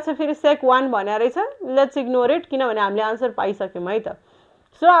सेम कुरा छ, फेरि sec 1 भने रहेछ, लेट्स इग्नोर इट, किनभने हामीले आन्सर पाइसक्यौं है त।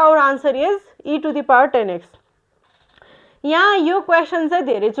 So our answer is e to the power 10x। यहाँ यो क्वेशन चाहिँ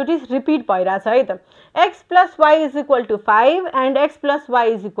धेरैचोटि रिपिट भइरहेछ है त, x plus y is equal to 5 and x plus y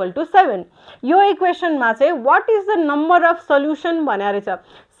is equal to 7। यो इक्वेसनमा चाहिँ what is the number of solution भनेर रहेछ।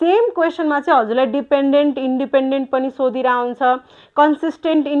 सेम क्वेसनमा चाहिँ हजुरलाई डिपेन्डेन्ट इन्डिपेन्डेन्ट पनि सोधिरा हुन्छ,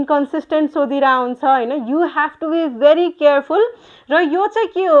 कन्सिस्टेन्ट इन्कन्सिस्टेन्ट सोधिरा हुन्छ हैन, you have to be very careful. र यो चाहिँ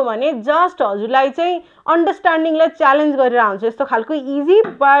के हो भने जस्ट हजुरलाई चाहिँ अन्डरस्ट्यान्डिङलाई च्यालेन्ज गरिरा हुन्छ, यस्तो खालको इजी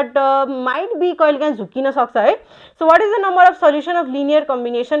बट माइट बी कहिलेकाहीँ झुकिन सक्छ है। So what is the number of solution of linear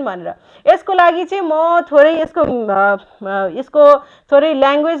combination भनेर, यसको लागि चाहिँ म थोरै यसको थोरै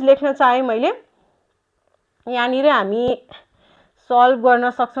ल्याङ्ग्वेज लेख्न चाहे मैले। यहाँनिर हामी सल्भ गर्न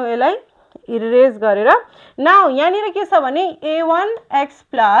सक्छौं यसलाई इरेज गरेर। नाउ यहाँनिर के छ भने a1x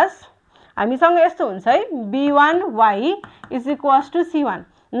प्लस हामीसँग यस्तो हुन्छ है b1y is equals to c1।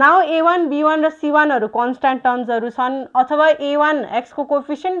 Now a1 b1 र c1 हरु कन्स्ट्यान्ट टर्म्सहरु छन्, अथवा a1 x को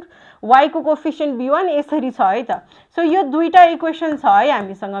कोएफिसिएन्ट y को कोएफिसिएन्ट b1 यसरी छ है त। सो यो दुईटा इक्वेसन छ है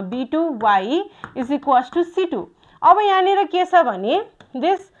हामीसँग, b2y is equals to c2। अब यहाँनिर के छ भने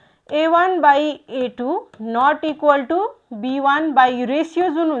this a1 by a2 not equal to b1 by ratio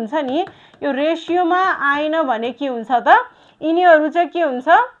जुन हुन्छ नि, यो रेशियोमा आएन भने के हुन्छ त, यिनीहरु चाहिँ के हुन्छ,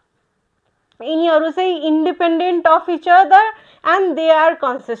 यिनीहरु चाहिँ independent of each other and they are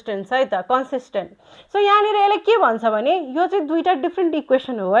consistent है त, कन्सिस्टेन्ट। सो यहाँनिर यसले के भन्छ भने यो चाहिँ दुईटा डिफरेन्ट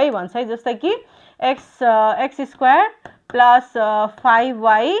इक्वेसन हो है भन्छ है, जस्तै कि x square plus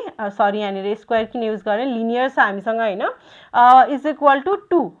 5y sorry यहाँनिर स्क्वायर किन युज गरेँ लिनियर छ हामीसँग हैन इज इक्वल टु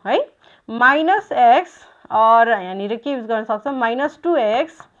 2 है माइनस x और यहाँनिर के युज गर्न सक्छौं minus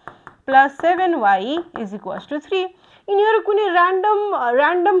 2x plus 7y is equal to 3 यिनीहरु कुनै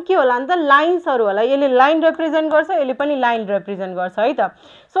र्यान्डम के होला नि त लाइन्सहरु होला यसले लाइन रिप्रेजेन्ट गर्छ यसले पनि लाइन रिप्रेजेन्ट गर्छ है त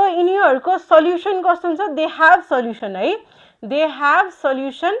सो यिनीहरुको सल्युसन कस्तो हुन्छ दे हैव सल्युसन है दे हैव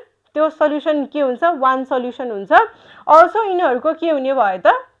सल्युसन त्यो सल्युसन के हुन्छ वान सल्युसन हुन्छ अल्सो यिनीहरुको के हुने भयो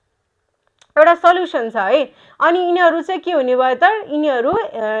त एउटा सल्युसन छ है अनि यिनीहरु चाहिँ के हुने भयो त यिनीहरु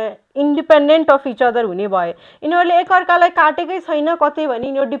इन्डिपेन्डेन्ट अफ इच अदर हुने भयो यिनीहरुले एकअर्कालाई काटेकै छैन कतै भने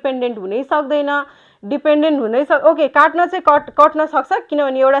यिनीहरु डिपेन्डेन्ट हुनै सक्दैन डिपेन्डेन्ट हुनै ओके काट्न चाहिँ कट्न सक्छ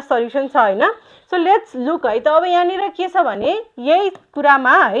किनभने एउटा सल्युसन छ हैन सो लेट्स लुक है त अब यहाँनिर के छ भने यही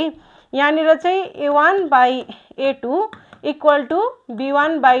कुरामा है यहाँनिर चाहिँ a1 by a2 equal to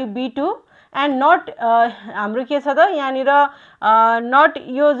b1 by b2 and not हाम्रो के छ त यहाँनिर नट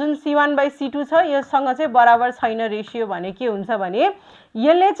यो जुन c1 by c2 छ यससँग चाहिँ बराबर छैन रेशियो भने के हुन्छ भने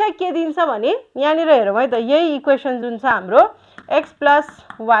यसले चाहिँ के दिन्छ भने यहाँनिर हेरौँ है त यही इक्वेसन जुन छ हाम्रो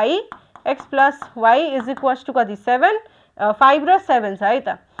x plus y is equals to कति 7 5 र 7 छ है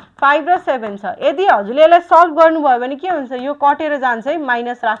त 5 र 7 छ यदि हजुरले यसलाई सल्भ गर्नुभयो भने के हुन्छ यो कटेर जान्छ है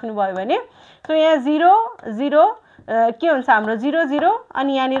माइनस राख्नु भयो भने सो यहाँ 0 0 के हुन्छ हाम्रो 0 0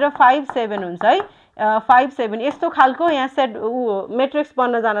 अनि यहाँनिर 5 7 हुन्छ है 5 7 यस्तो खालको यहाँ सेट मैट्रिक्स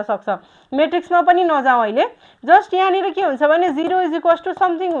बन्न जान सक्छ मैट्रिक्समा पनि नजाऊ अहिले जस्ट यहाँनिर के हुन्छ भने 0 इज इक्वल्स टु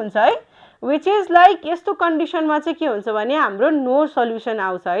समथिङ हुन्छ है which is like यस्तो कन्डिसनमा चाहिँ के हुन्छ भने हाम्रो नो सल्युसन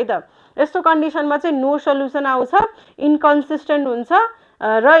आउँछ है त यस्तो कन्डिसनमा चाहिँ नो सल्युसन आउँछ इन्कन्सिस्टेन्ट हुन्छ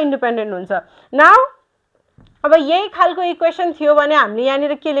र इन्डिपेन्डेन्ट हुन्छ नाउ अब यही खालको इक्वेसन थियो भने हामीले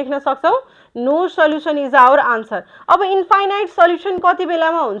यहाँनिर के लेख्न सक्छौं no solution is our answer अब इन्फाइनाइट सल्युसन कति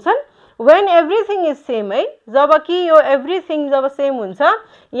बेलामा हुन्छन् when everything is same है जब कि यो everything जब सेम हुन्छ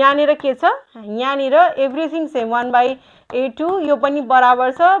यहाँनिर के छ यहाँनिर everything same 1 by a2 यो पनि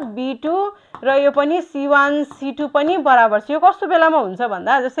बराबर छ b2 र यो पनि c1 c2 पनि बराबर छ यो कस्तो बेलामा हुन्छ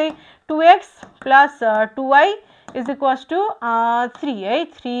भन्दा जस्तै 2x plus 2y is equals to 3 है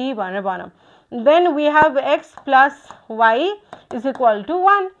 3 भनेर भनौं then we have x plus y is equal to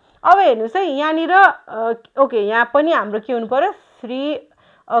 1 अब हेर्नुस् है यहाँनिर ओके यहाँ पनि हाम्रो के हुनु पर्यो 3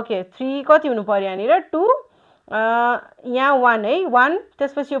 ओके 3 कति हुनु पर्यो यहाँनिर 2 यहाँ 1 है 1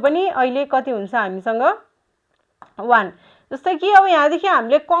 त्यसपछि यो पनि अहिले कति हुन्छ हामीसँग 1 जस्तै कि अब यहाँदेखि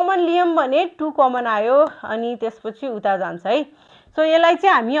हामीले कमन लियौं भने 2 कमन आयो अनि त्यसपछि उता जान्छ है सो यसलाई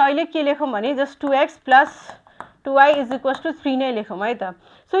चाहिँ हामी अहिले के लेखौं भने just 2x plus 2y is equals to 3 नै लेखौं है त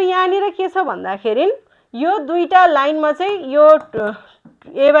सो यहाँनिर के छ भन्दाखेरि यो दुईटा लाइनमा चाहिँ यो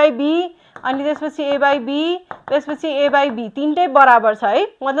a by b अनि त्यसपछि a by b त्यसपछि a by b तीनटै बराबर छ है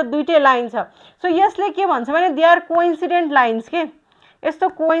मतलब दुईटै लाइन छ सो यसले के भन्छ भने दे आर कोइन्सिडेन्ट लाइन्स के यस्तो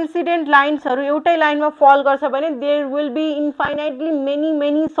कोइन्सिडेन्ट लाइन्सहरु एउटै लाइनमा फल गर्छ भने there will be infinitely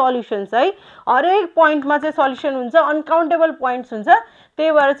many solutions है हरेक पोइन्टमा चाहिँ सल्युसन हुन्छ अनकाउन्टेबल पोइन्ट्स हुन्छ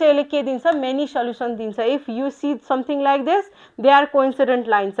त्यही भएर चाहिँ यसले के दिन्छ मेनी सल्युसन दिन्छ if you C something like this they are coincident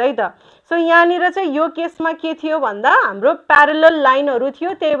lines है त सो यहाँनिर चाहिँ यो केसमा के थियो भन्दा हाम्रो प्यारलल लाइनहरु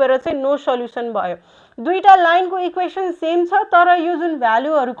थियो त्यही भएर चाहिँ नो सल्युसन भयो दुईटा लाइनको इक्वेसन सेम छ तर यो जुन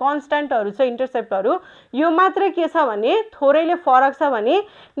भ्यालुहरु कन्स्ट्यान्टहरु छ इन्टरसेप्टहरु यो मात्र के छ भने थोरैले फरक छ भने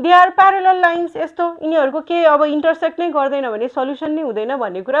दे आर प्यारलल लाइन्स यस्तो यिनीहरुको के अब इन्टरसेक्ट नै गर्दैन भने सल्युसन नै हुँदैन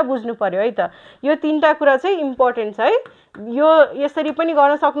भन्ने कुरा बुझ्नु पर्यो है त यो तीनटा कुरा चाहिँ इम्पोर्टेन्ट छ है यो यसरी पनि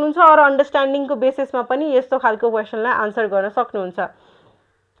गर्न सक्नुहुन्छ अर अन्डरस्ट्यान्डिङको बेसिसमा पनि यस्तो खालको क्वेशनलाई आन्सर गर्न सक्नुहुन्छ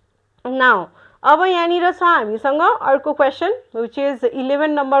नाउ अब यहाँनिर छ हामीसँग अर्को क्वेशन व्हिच इज 11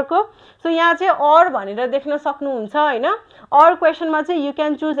 नम्बरको सो यहाँ चाहिँ और भनेर देख्न सक्नुहुन्छ हैन और क्वेशनमा चाहिँ you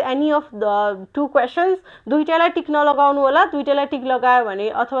can choose any of the two questions दुईटैलाई टिक नलगाउनु होला दुईटैलाई टिक लगायो भने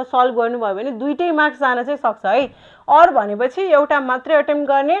अथवा सल्भ गर्नुभयो भने दुईटै मार्क्स जान चाहिँ सक्छ है और भनेपछि एउटा मात्रै अटेम्प्ट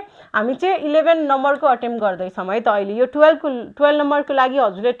गर्ने हामी चाहिँ 11 नम्बरको अटेम्प्ट गर्दै छौं है त अहिले यो 12 नम्बरको लागि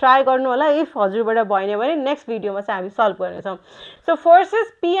हजुरले ट्राई गर्नु होला इफ हजुरबाट भएन भने नेक्स्ट भिडियोमा चाहिँ हामी सल्भ गर्ने छौं so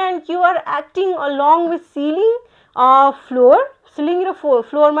forces p and q are acting along with ceiling floor ceiling र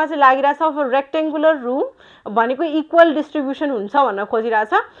फ्लोरमा चाहिँ लागिराछ अब रेक्टेंगुलर रूम भनेको इक्वल डिस्ट्रिब्युसन हुन्छ भन्न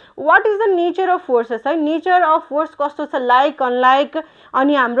खोजिराछ what is the nature of forces है नेचर अफ फोर्स कस्तो छ लाइक अनलाइक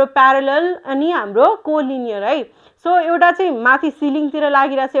अनि हाम्रो प्यारलल अनि हाम्रो कोलिनियर है सो एउटा चाहिँ माथि सिलिङ तिर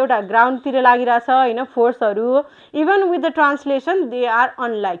लागिराछ एउटा ग्राउन्ड तिर लागिराछ हैन फोर्सहरु even with the translation they are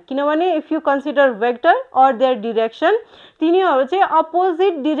unlike किनभने if you consider vector or there direction तिनीहरु चाहिँ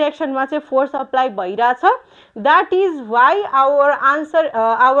अपोजिट डाइरेक्सनमा चाहिँ force apply भइराछ that is why our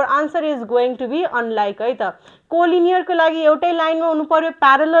answer is going to be unlike है त कोलिनियरको लागि एउटै लाइनमा हुनु पर्यो,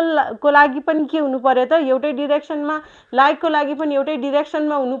 प्यारललको लागि पनि के हुनु पर्यो त एउटै डिरेक्सनमा, लाइकको लागि पनि एउटै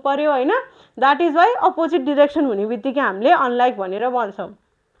डिरेक्सनमा हुनु पर्यो हैन। That is why opposite direction हुने बित्तिकै हामीले अनलाइक भनेर भन्छौँ।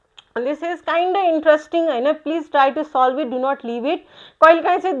 दिस इज काइन्ड इन्ट्रेस्टिङ हैन, please try to solve it, do not leave it.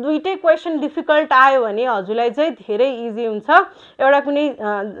 कहिलेकाहीँ चाहिँ दुईटै क्वेसन डिफिकल्ट आयो भने हजुरलाई चाहिँ धेरै इजी हुन्छ। एउटा कुनै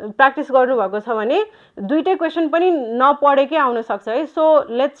प्र्याक्टिस गर्नुभएको छ भने दुईटै क्वेसन पनि नपढेकै आउन सक्छ है। So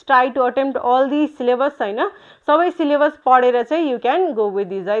let's try to attempt all the syllabus हैन, सबै सिलेबस पढेर चाहिँ you can go with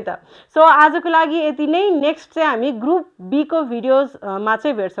these है त। सो आजको लागि यति नै। नेक्स्ट चाहिँ हामी ग्रुप बी को भिडियोजमा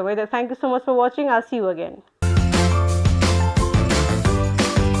चाहिँ भेट्छौँ है त। Thank you so much for watching. I C you again.